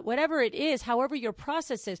not, whatever it is, however your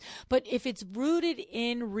process is, but if it's rooted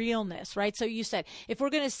in realness, right? So you said, if we're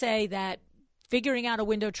going to say that figuring out a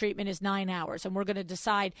window treatment is 9 hours and we're going to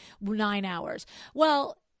decide 9 hours.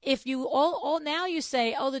 Well, if you all now you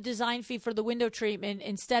say, oh, the design fee for the window treatment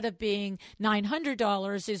instead of being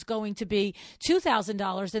 $900 is going to be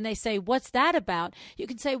 $2,000, and they say, what's that about? You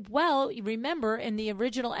can say, well, remember in the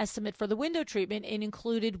original estimate for the window treatment, it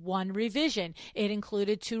included one revision. It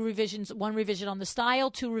included two revisions, one revision on the style,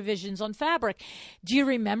 two revisions on fabric. Do you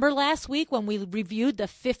remember last week when we reviewed the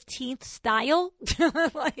 15th style?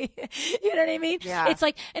 Like, you know what I mean? Yeah. It's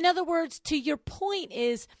like, in other words, to your point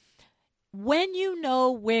is, when you know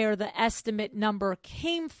where the estimate number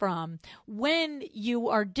came from, when you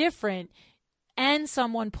are different and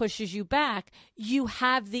someone pushes you back, you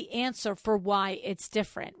have the answer for why it's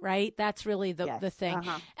different, right? That's really the thing.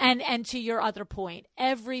 Uh-huh. And to your other point,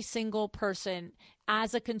 every single person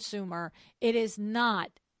as a consumer, they're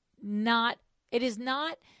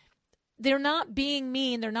not being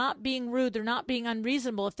mean, they're not being rude, they're not being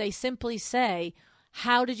unreasonable if they simply say,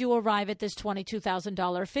 how did you arrive at this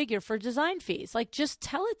 $22,000 figure for design fees? Like, just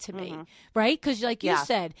tell it to me, right? Because like you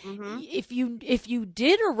said, if you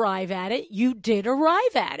did arrive at it, you did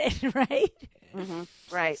arrive at it, right?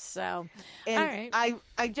 Right. So, and all right.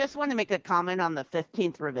 I just want to make a comment on the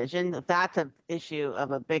 15th revision. That's an issue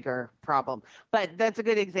of a bigger problem, but that's a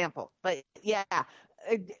good example. But yeah,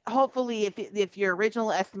 hopefully if your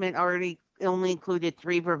original estimate already only included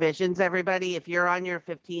 3 revisions, everybody, if you're on your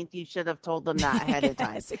 15th, you should have told them that ahead of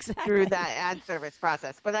time through that ad service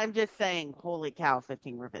process. But I'm just saying, holy cow,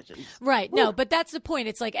 15 revisions. Right. No, but that's the point.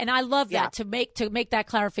 It's like, and I love that to make that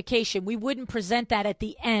clarification. We wouldn't present that at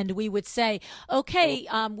the end. We would say, okay,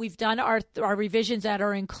 we've done our revisions that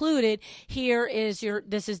are included. Here is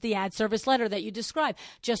this is the ad service letter that you described.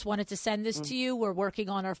 Just wanted to send this to you. We're working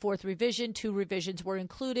on our 4th revision. 2 revisions were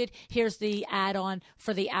included. Here's the add-on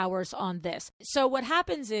for the hours on this. So what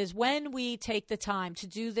happens is when we take the time to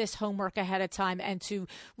do this homework ahead of time and to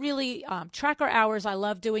really track our hours, I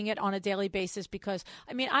love doing it on a daily basis because,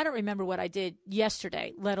 I mean, I don't remember what I did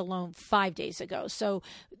yesterday, let alone 5 days ago. So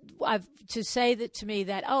to say that to me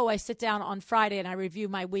that, oh, I sit down on Friday and I review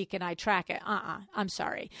my week and I track it. I'm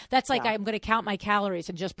sorry. That's like I'm going to count my calories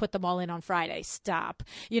and just put them all in on Friday. Stop.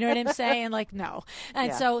 You know what I'm saying? Like, no.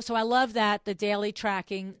 And so I love that, the daily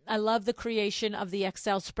tracking. I love the creation of the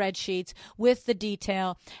Excel spreadsheets with the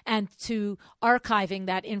detail and to archiving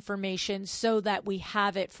that information so that we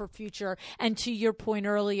have it for future. And to your point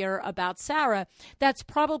earlier about Sarah, that's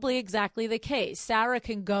probably exactly the case. Sarah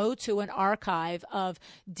can go to an archive of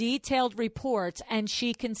detailed reports and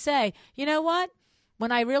she can say, you know what?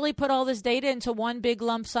 When I really put all this data into one big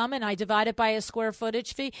lump sum and I divide it by a square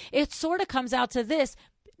footage fee, it sort of comes out to this.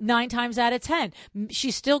 9 times out of 10.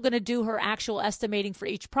 She's still going to do her actual estimating for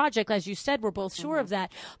each project. As you said, we're both sure of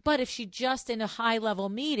that. But if she just in a high-level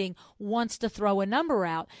meeting wants to throw a number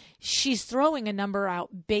out, she's throwing a number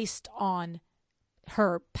out based on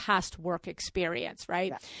her past work experience,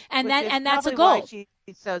 right? Yeah. And that's a goal. Why she's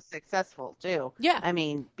so successful too. Yeah. I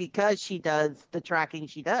mean, because she does the tracking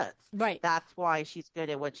she does. Right. That's why she's good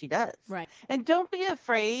at what she does. Right. And don't be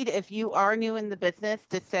afraid if you are new in the business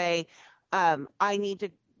to say, I need to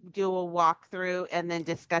do a walkthrough and then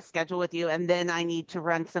discuss schedule with you, and then I need to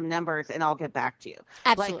run some numbers and I'll get back to you.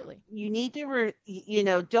 Absolutely. Like, you need to,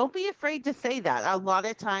 don't be afraid to say that. A lot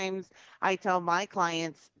of times I tell my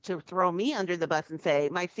clients to throw me under the bus and say,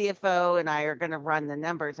 my CFO and I are going to run the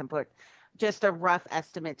numbers and put just a rough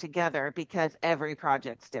estimate together because every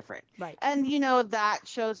project's different. Right. And, that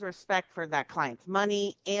shows respect for that client's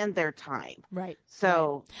money and their time. Right.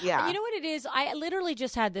 So, yeah. You know what it is? I literally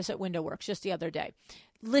just had this at WindowWorks just the other day.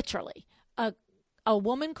 Literally, a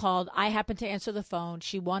woman called. I happened to answer the phone.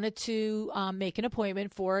 She wanted to make an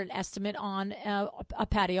appointment for an estimate on a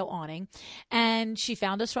patio awning, and she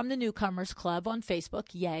found us from the Newcomers Club on Facebook.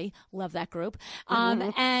 Yay, love that group.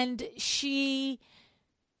 And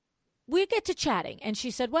we get to chatting, and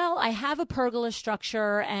she said, well, I have a pergola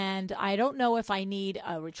structure, and I don't know if I need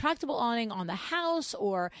a retractable awning on the house,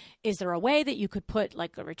 or is there a way that you could put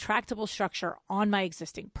like a retractable structure on my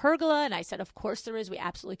existing pergola? And I said, of course there is. We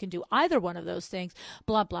absolutely can do either one of those things,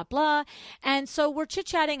 blah, blah, blah. And so we're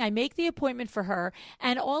chit-chatting. I make the appointment for her,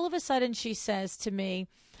 and all of a sudden she says to me,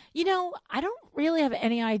 I don't really have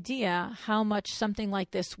any idea how much something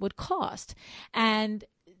like this would cost. And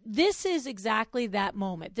this is exactly that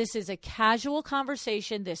moment. This is a casual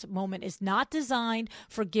conversation. This moment is not designed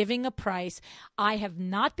for giving a price. I have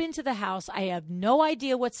not been to the house. I have no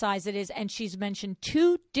idea what size it is. And she's mentioned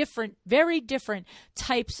 2 different, very different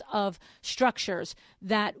types of structures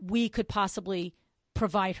that we could possibly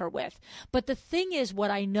provide her with. But the thing is, what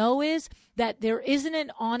I know is that there isn't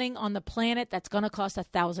an awning on the planet that's going to cost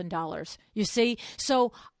 $1,000. You see?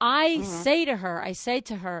 So I say to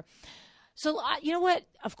her, So you know what?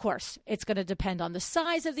 Of course, it's going to depend on the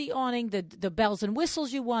size of the awning, the bells and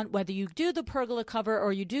whistles you want, whether you do the pergola cover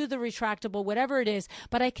or you do the retractable, whatever it is.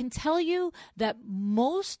 But I can tell you that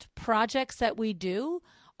most projects that we do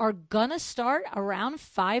are going to start around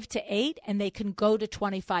 5 to 8, and they can go to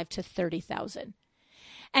 25 to 30,000.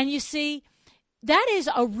 And you see, that is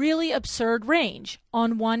a really absurd range.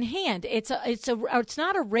 On one hand, it's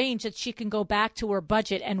not a range that she can go back to her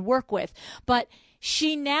budget and work with, but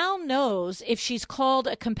she now knows if she's called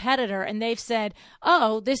a competitor and they've said,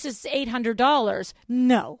 "Oh, this is $800."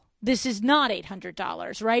 No, this is not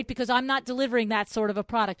 $800, right? Because I'm not delivering that sort of a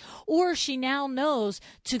product. Or she now knows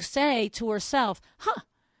to say to herself,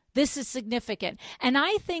 this is significant. And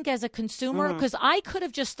I think as a consumer, because I could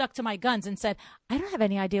have just stuck to my guns and said, I don't have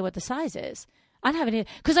any idea what the size is. I don't have any,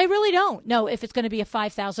 because I really don't know if it's going to be a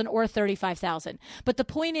 5,000 or a 35,000. But the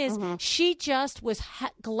point is, she just was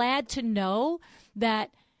glad to know that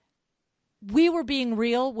we were being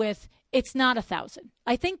real with, it's not 1,000.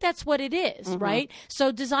 I think that's what it is, right?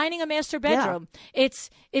 So designing a master bedroom,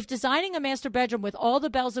 if designing a master bedroom with all the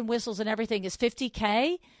bells and whistles and everything is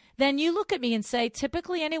 $50K, then you look at me and say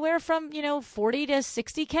typically anywhere from, $40 to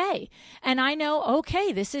 $60K. And I know,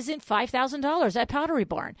 okay, this isn't $5,000 at Pottery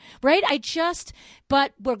Barn, right?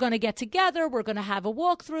 But we're going to get together. We're going to have a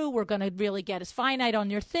walkthrough. We're going to really get as finite on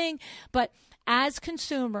your thing. But as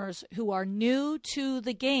consumers who are new to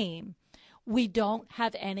the game, we don't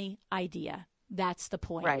have any idea. That's the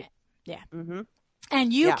point. Right. Yeah.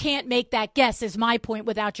 And you can't make that guess, is my point,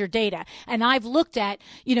 without your data. And I've looked at,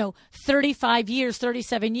 35 years,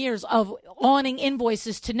 37 years of awning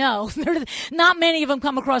invoices to know not many of them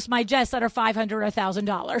come across my desk that are $500 or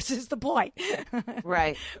 $1,000 is the point.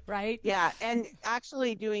 Right. Right. Yeah. And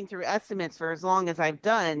actually doing through estimates for as long as I've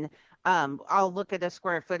done, I'll look at a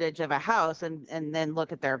square footage of a house and then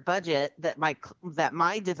look at their budget that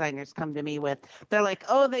my designers come to me with. They're like,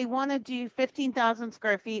 oh, they want to do 15,000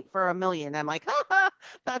 square feet for $1 million. I'm like,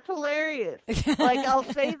 that's hilarious. Like,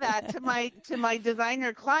 I'll say that to my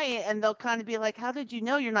designer client, and they'll kind of be like, how did you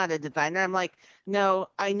know you're not a designer? I'm like, no,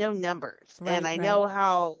 I know numbers, and I know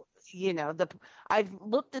how. I've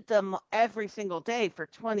looked at them every single day for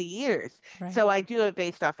 20 years. Right. So I do it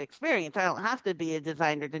based off experience. I don't have to be a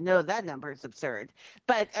designer to know that number is absurd.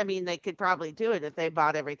 But I mean, they could probably do it if they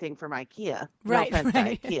bought everything from IKEA. Right. No offense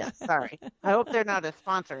to IKEA. Sorry. I hope they're not a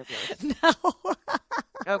sponsor of yours. No.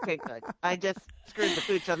 Okay, good. I just screwed the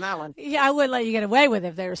pooch on that one. Yeah, I wouldn't let you get away with it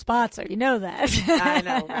if they were a sponsor. You know that. I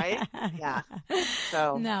know, right? Yeah.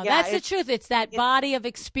 So no, that's the truth. It's that body of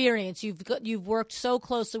experience. You've worked so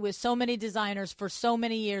closely with so many designers for so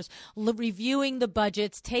many years, reviewing the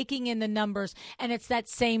budgets, taking in the numbers, and it's that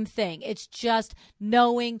same thing. It's just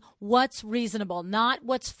knowing what's reasonable, not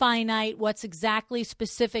what's finite, what's exactly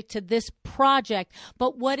specific to this project,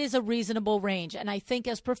 but what is a reasonable range. And I think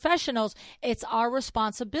as professionals, it's our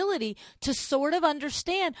responsibility to sort of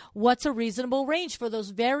understand what's a reasonable range for those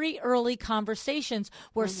very early conversations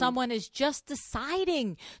where someone is just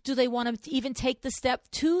deciding, do they want to even take the step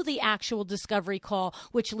to the actual discovery call,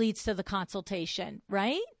 which leads to the consultation,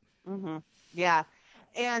 right? Yeah.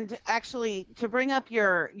 And actually, to bring up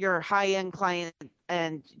your high-end client,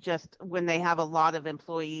 and just when they have a lot of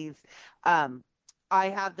employees, I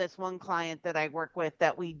have this one client that I work with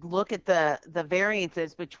that we look at the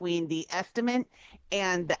variances between the estimate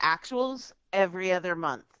and the actuals every other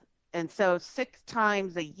month. And so 6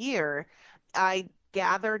 times a year, I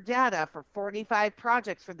gather data for 45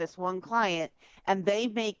 projects for this one client, and they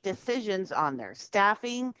make decisions on their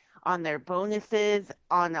staffing, on their bonuses,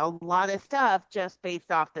 on a lot of stuff just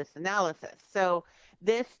based off this analysis. So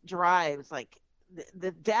this drives,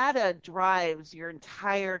 the data drives your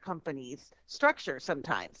entire company's structure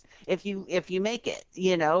sometimes if you make it,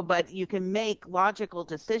 but you can make logical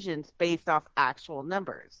decisions based off actual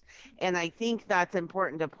numbers. And I think that's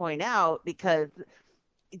important to point out, because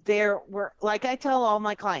like I tell all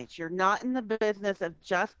my clients, you're not in the business of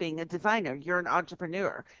just being a designer. You're an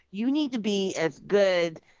entrepreneur. You need to be as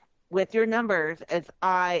good with your numbers as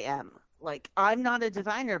I am. Like, I'm not a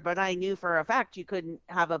designer, but I knew for a fact you couldn't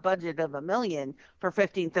have a budget of $1 million for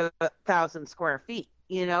 15,000 square feet.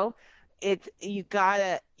 You've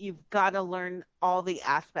got to learn all the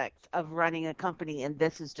aspects of running a company, and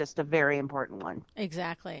this is just a very important one.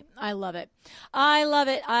 Exactly. I love it. I love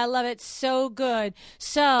it. I love it. So good.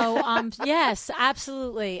 So, yes,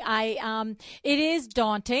 absolutely. It is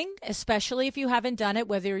daunting, especially if you haven't done it,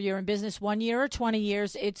 whether you're in business 1 year or 20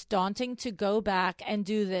 years. It's daunting to go back and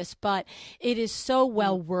do this, but it is so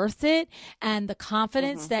well worth it. And the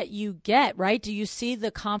confidence that you get, right? Do you see the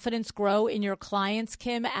confidence grow in your clients,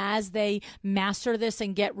 Kim, as they master this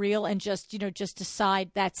and get get real and just, just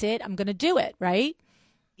decide that's it. I'm going to do it. Right.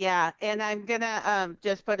 Yeah, and I'm gonna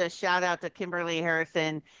just put a shout out to Kimberly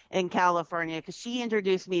Harrison in California because she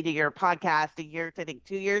introduced me to your podcast I think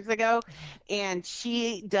 2 years ago, and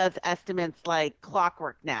she does estimates like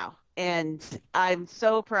clockwork now, and I'm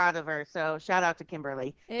so proud of her. So shout out to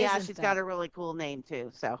Kimberly. Yeah, Isn't she's got that? a really cool name too.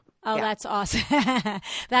 So Oh, yeah. that's awesome.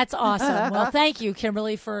 That's awesome. Well, thank you,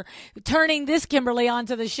 Kimberly, for turning this Kimberly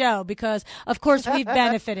onto the show because, of course, we've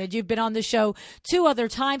benefited. You've been on the show 2 other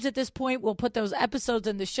times at this point. We'll put those episodes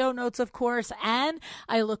in the show notes, of course. And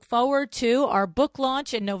I look forward to our book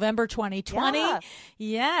launch in November 2020. Yeah.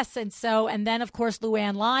 Yes. And then, of course,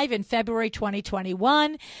 LuAnn Live in February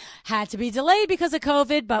 2021. Had to be delayed because of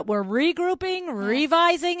COVID, but we're regrouping,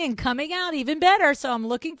 revising, and coming out even better. So I'm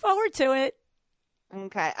looking forward to it.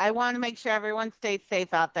 Okay, I want to make sure everyone stays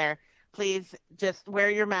safe out there. Please just wear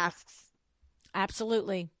your masks.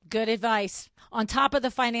 Absolutely. Good advice. On top of the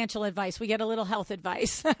financial advice, we get a little health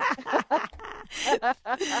advice.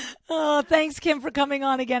 Oh, thanks, Kim, for coming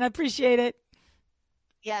on again. I appreciate it.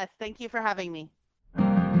 Yes, thank you for having me.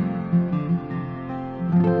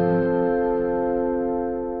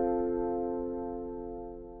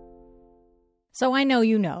 So I know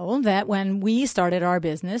you know that when we started our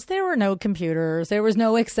business, there were no computers, there was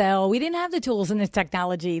no Excel. We didn't have the tools and the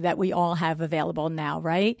technology that we all have available now,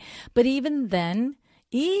 right? But even then,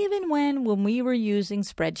 even when we were using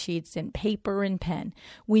spreadsheets and paper and pen,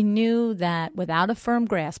 we knew that without a firm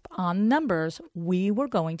grasp on numbers, we were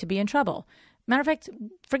going to be in trouble. Matter of fact,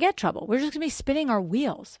 forget trouble. We're just going to be spinning our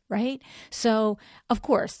wheels, right? So, of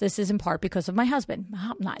course, this is in part because of my husband.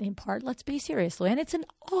 Not in part. Let's be serious, LuAnn. It's in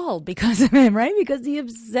all because of him, right? Because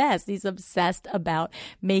he's obsessed about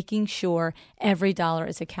making sure every dollar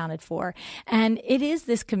is accounted for. And it is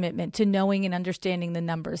this commitment to knowing and understanding the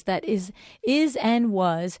numbers that is and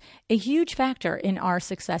was a huge factor in our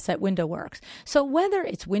success at WindowWorks. So whether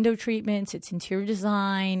it's window treatments, it's interior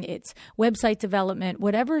design, it's website development,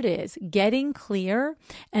 whatever it is, getting clear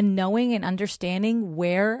and knowing and understanding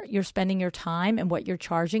where you're spending your time and what you're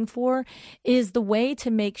charging for is the way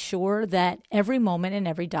to make sure that every moment and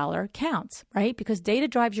every dollar counts, right? Because data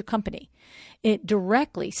drives your company. It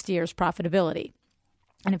directly steers profitability.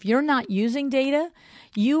 And if you're not using data,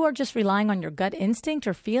 you are just relying on your gut instinct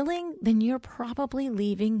or feeling, then you're probably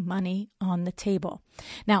leaving money on the table.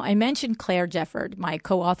 Now, I mentioned Claire Jefford, my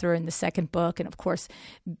co-author in the second book, and of course,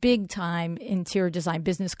 big time interior design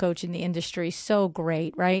business coach in the industry. So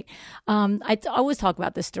great, right? I always talk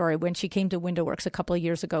about this story when she came to WindowWorks a couple of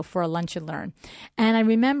years ago for a lunch and learn. And I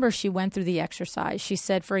remember she went through the exercise. She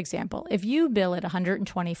said, for example, if you bill at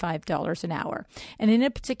 $125 an hour, and in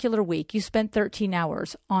a particular week, you spent 13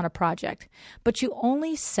 hours on a project, but you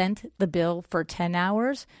only sent the bill for 10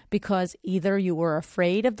 hours because either you were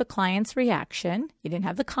afraid of the client's reaction, you didn't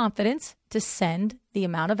have the confidence to send the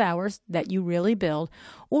amount of hours that you really billed,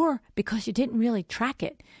 or because you didn't really track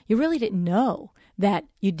it. You really didn't know that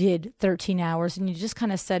you did 13 hours and you just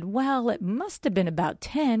kind of said, well, it must have been about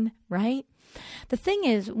 10, right? The thing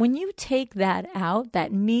is, when you take that out,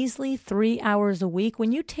 that measly 3 hours a week,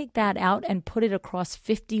 when you take that out and put it across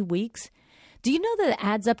 50 weeks, do you know that it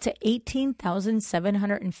adds up to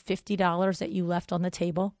 $18,750 that you left on the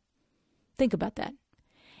table? Think about that.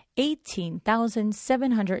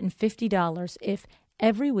 $18,750 if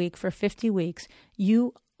every week for 50 weeks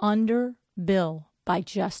you underbill by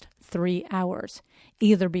just 3 hours,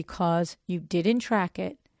 either because you didn't track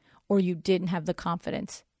it or you didn't have the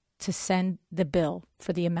confidence to send the bill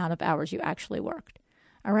for the amount of hours you actually worked.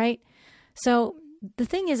 All right? So the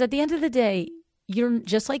thing is, at the end of the day, you're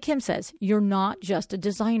just like Kim says, you're not just a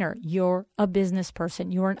designer. You're a business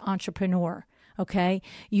person. You're an entrepreneur. Okay.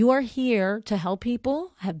 You are here to help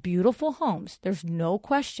people have beautiful homes. There's no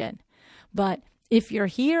question. But if you're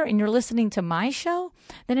here and you're listening to my show,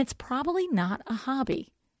 then it's probably not a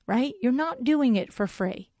hobby, right? You're not doing it for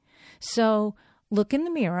free. So look in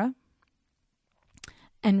the mirror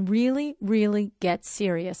and really, really get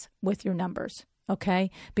serious with your numbers. Okay?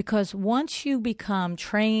 Because once you become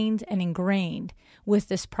trained and ingrained with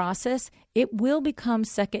this process, it will become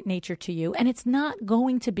second nature to you, and it's not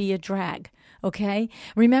going to be a drag. Okay?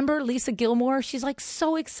 Remember Lisa Gilmore? She's like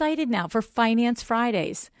so excited now for Finance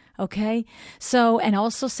Fridays. Okay? So, and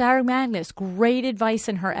also Sarah Magnus, great advice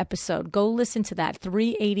in her episode. Go listen to that,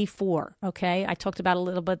 384. Okay? I talked about a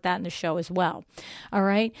little bit of that in the show as well. All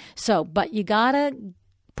right? So, but you gotta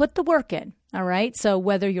put the work in. All right. So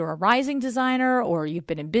whether you're a rising designer or you've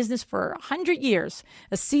been in business for 100 years,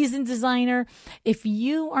 a seasoned designer, if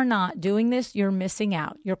you are not doing this, you're missing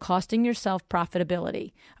out. You're costing yourself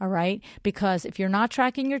profitability. All right. Because if you're not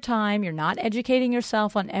tracking your time, you're not educating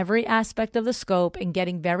yourself on every aspect of the scope and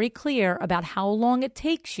getting very clear about how long it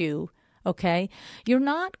takes you. Okay, you're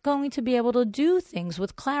not going to be able to do things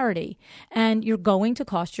with clarity, and you're going to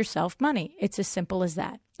cost yourself money. It's as simple as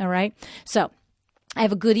that. All right. So I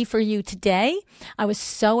have a goodie for you today. I was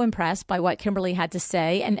so impressed by what Kimberly had to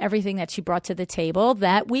say and everything that she brought to the table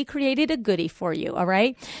that we created a goodie for you. All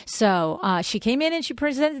right. So she came in and she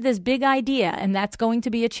presented this big idea, and that's going to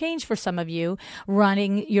be a change for some of you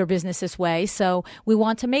running your business this way. So we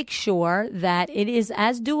want to make sure that it is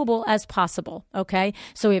as doable as possible. Okay.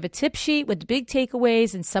 So we have a tip sheet with the big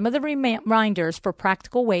takeaways and some of the reminders for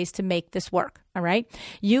practical ways to make this work. All right.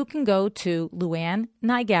 You can go to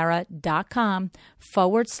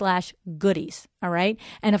LuAnnNigara.com/goodies. All right.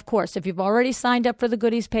 And of course, if you've already signed up for the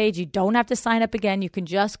goodies page, you don't have to sign up again. You can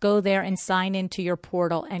just go there and sign into your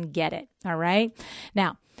portal and get it. All right.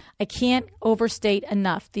 Now, I can't overstate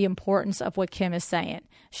enough the importance of what Kim is saying.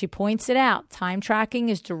 She points it out. Time tracking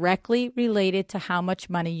is directly related to how much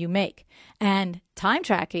money you make. And time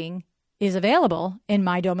tracking is available in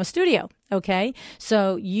My Doma Studio. Okay,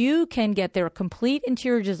 so you can get their complete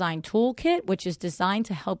interior design toolkit, which is designed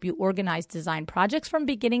to help you organize design projects from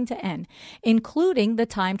beginning to end, including the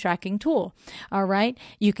time tracking tool. All right,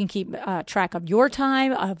 you can keep track of your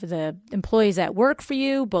time, of the employees that work for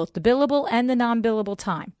you, both the billable and the non-billable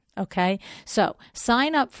time. Okay, so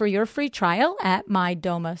sign up for your free trial at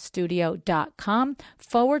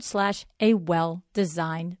mydomastudio.com/a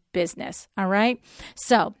well-designed business. All right,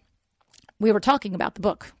 so we were talking about the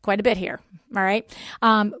book quite a bit here. All right.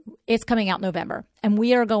 It's coming out November, and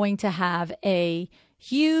we are going to have a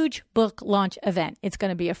huge book launch event. It's going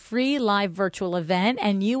to be a free live virtual event,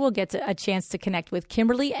 and you will get a chance to connect with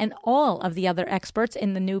Kimberly and all of the other experts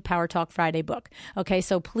in the new Power Talk Friday book. Okay,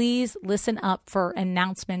 so please listen up for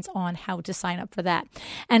announcements on how to sign up for that.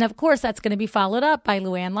 And of course, that's going to be followed up by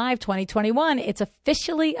LuAnn Live 2021. It's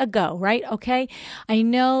officially a go, right? Okay, I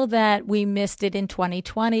know that we missed it in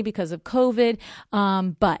 2020 because of COVID,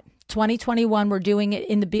 but 2021, we're doing it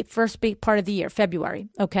in the first big part of the year, February.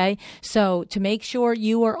 Okay. So to make sure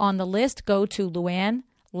you are on the list, go to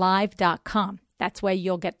LuAnnLive.com. That's why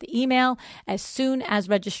you'll get the email as soon as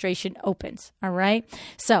registration opens. All right.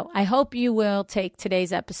 So I hope you will take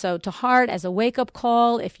today's episode to heart as a wake-up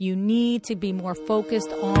call if you need to be more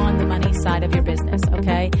focused on the money side of your business.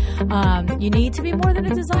 Okay. You need to be more than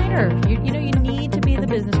a designer. You need to be the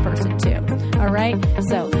business person too. All right.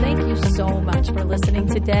 So thank you so much for listening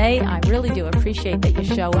today. I really do appreciate that you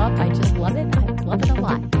show up. I just love it. I love it a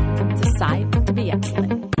lot. Decide to be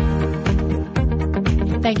excellent.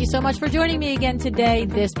 Thank you so much for joining me again today.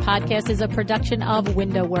 This podcast is a production of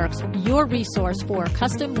WindowWorks, your resource for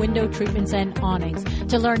custom window treatments and awnings.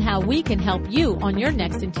 To learn how we can help you on your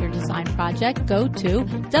next interior design project, go to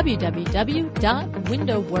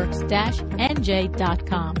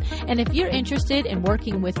www.windowworks-nj.com. And if you're interested in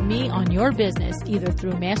working with me on your business, either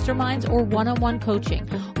through masterminds or one-on-one coaching,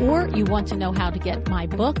 or you want to know how to get my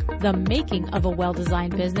book, The Making of a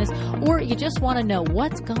Well-Designed Business, or you just want to know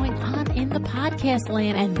what's going on in the podcast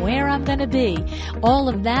land and where I'm going to be, all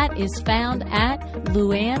of that is found at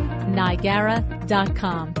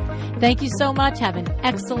LuAnnNigara.com. Thank you so much. Have an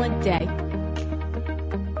excellent day.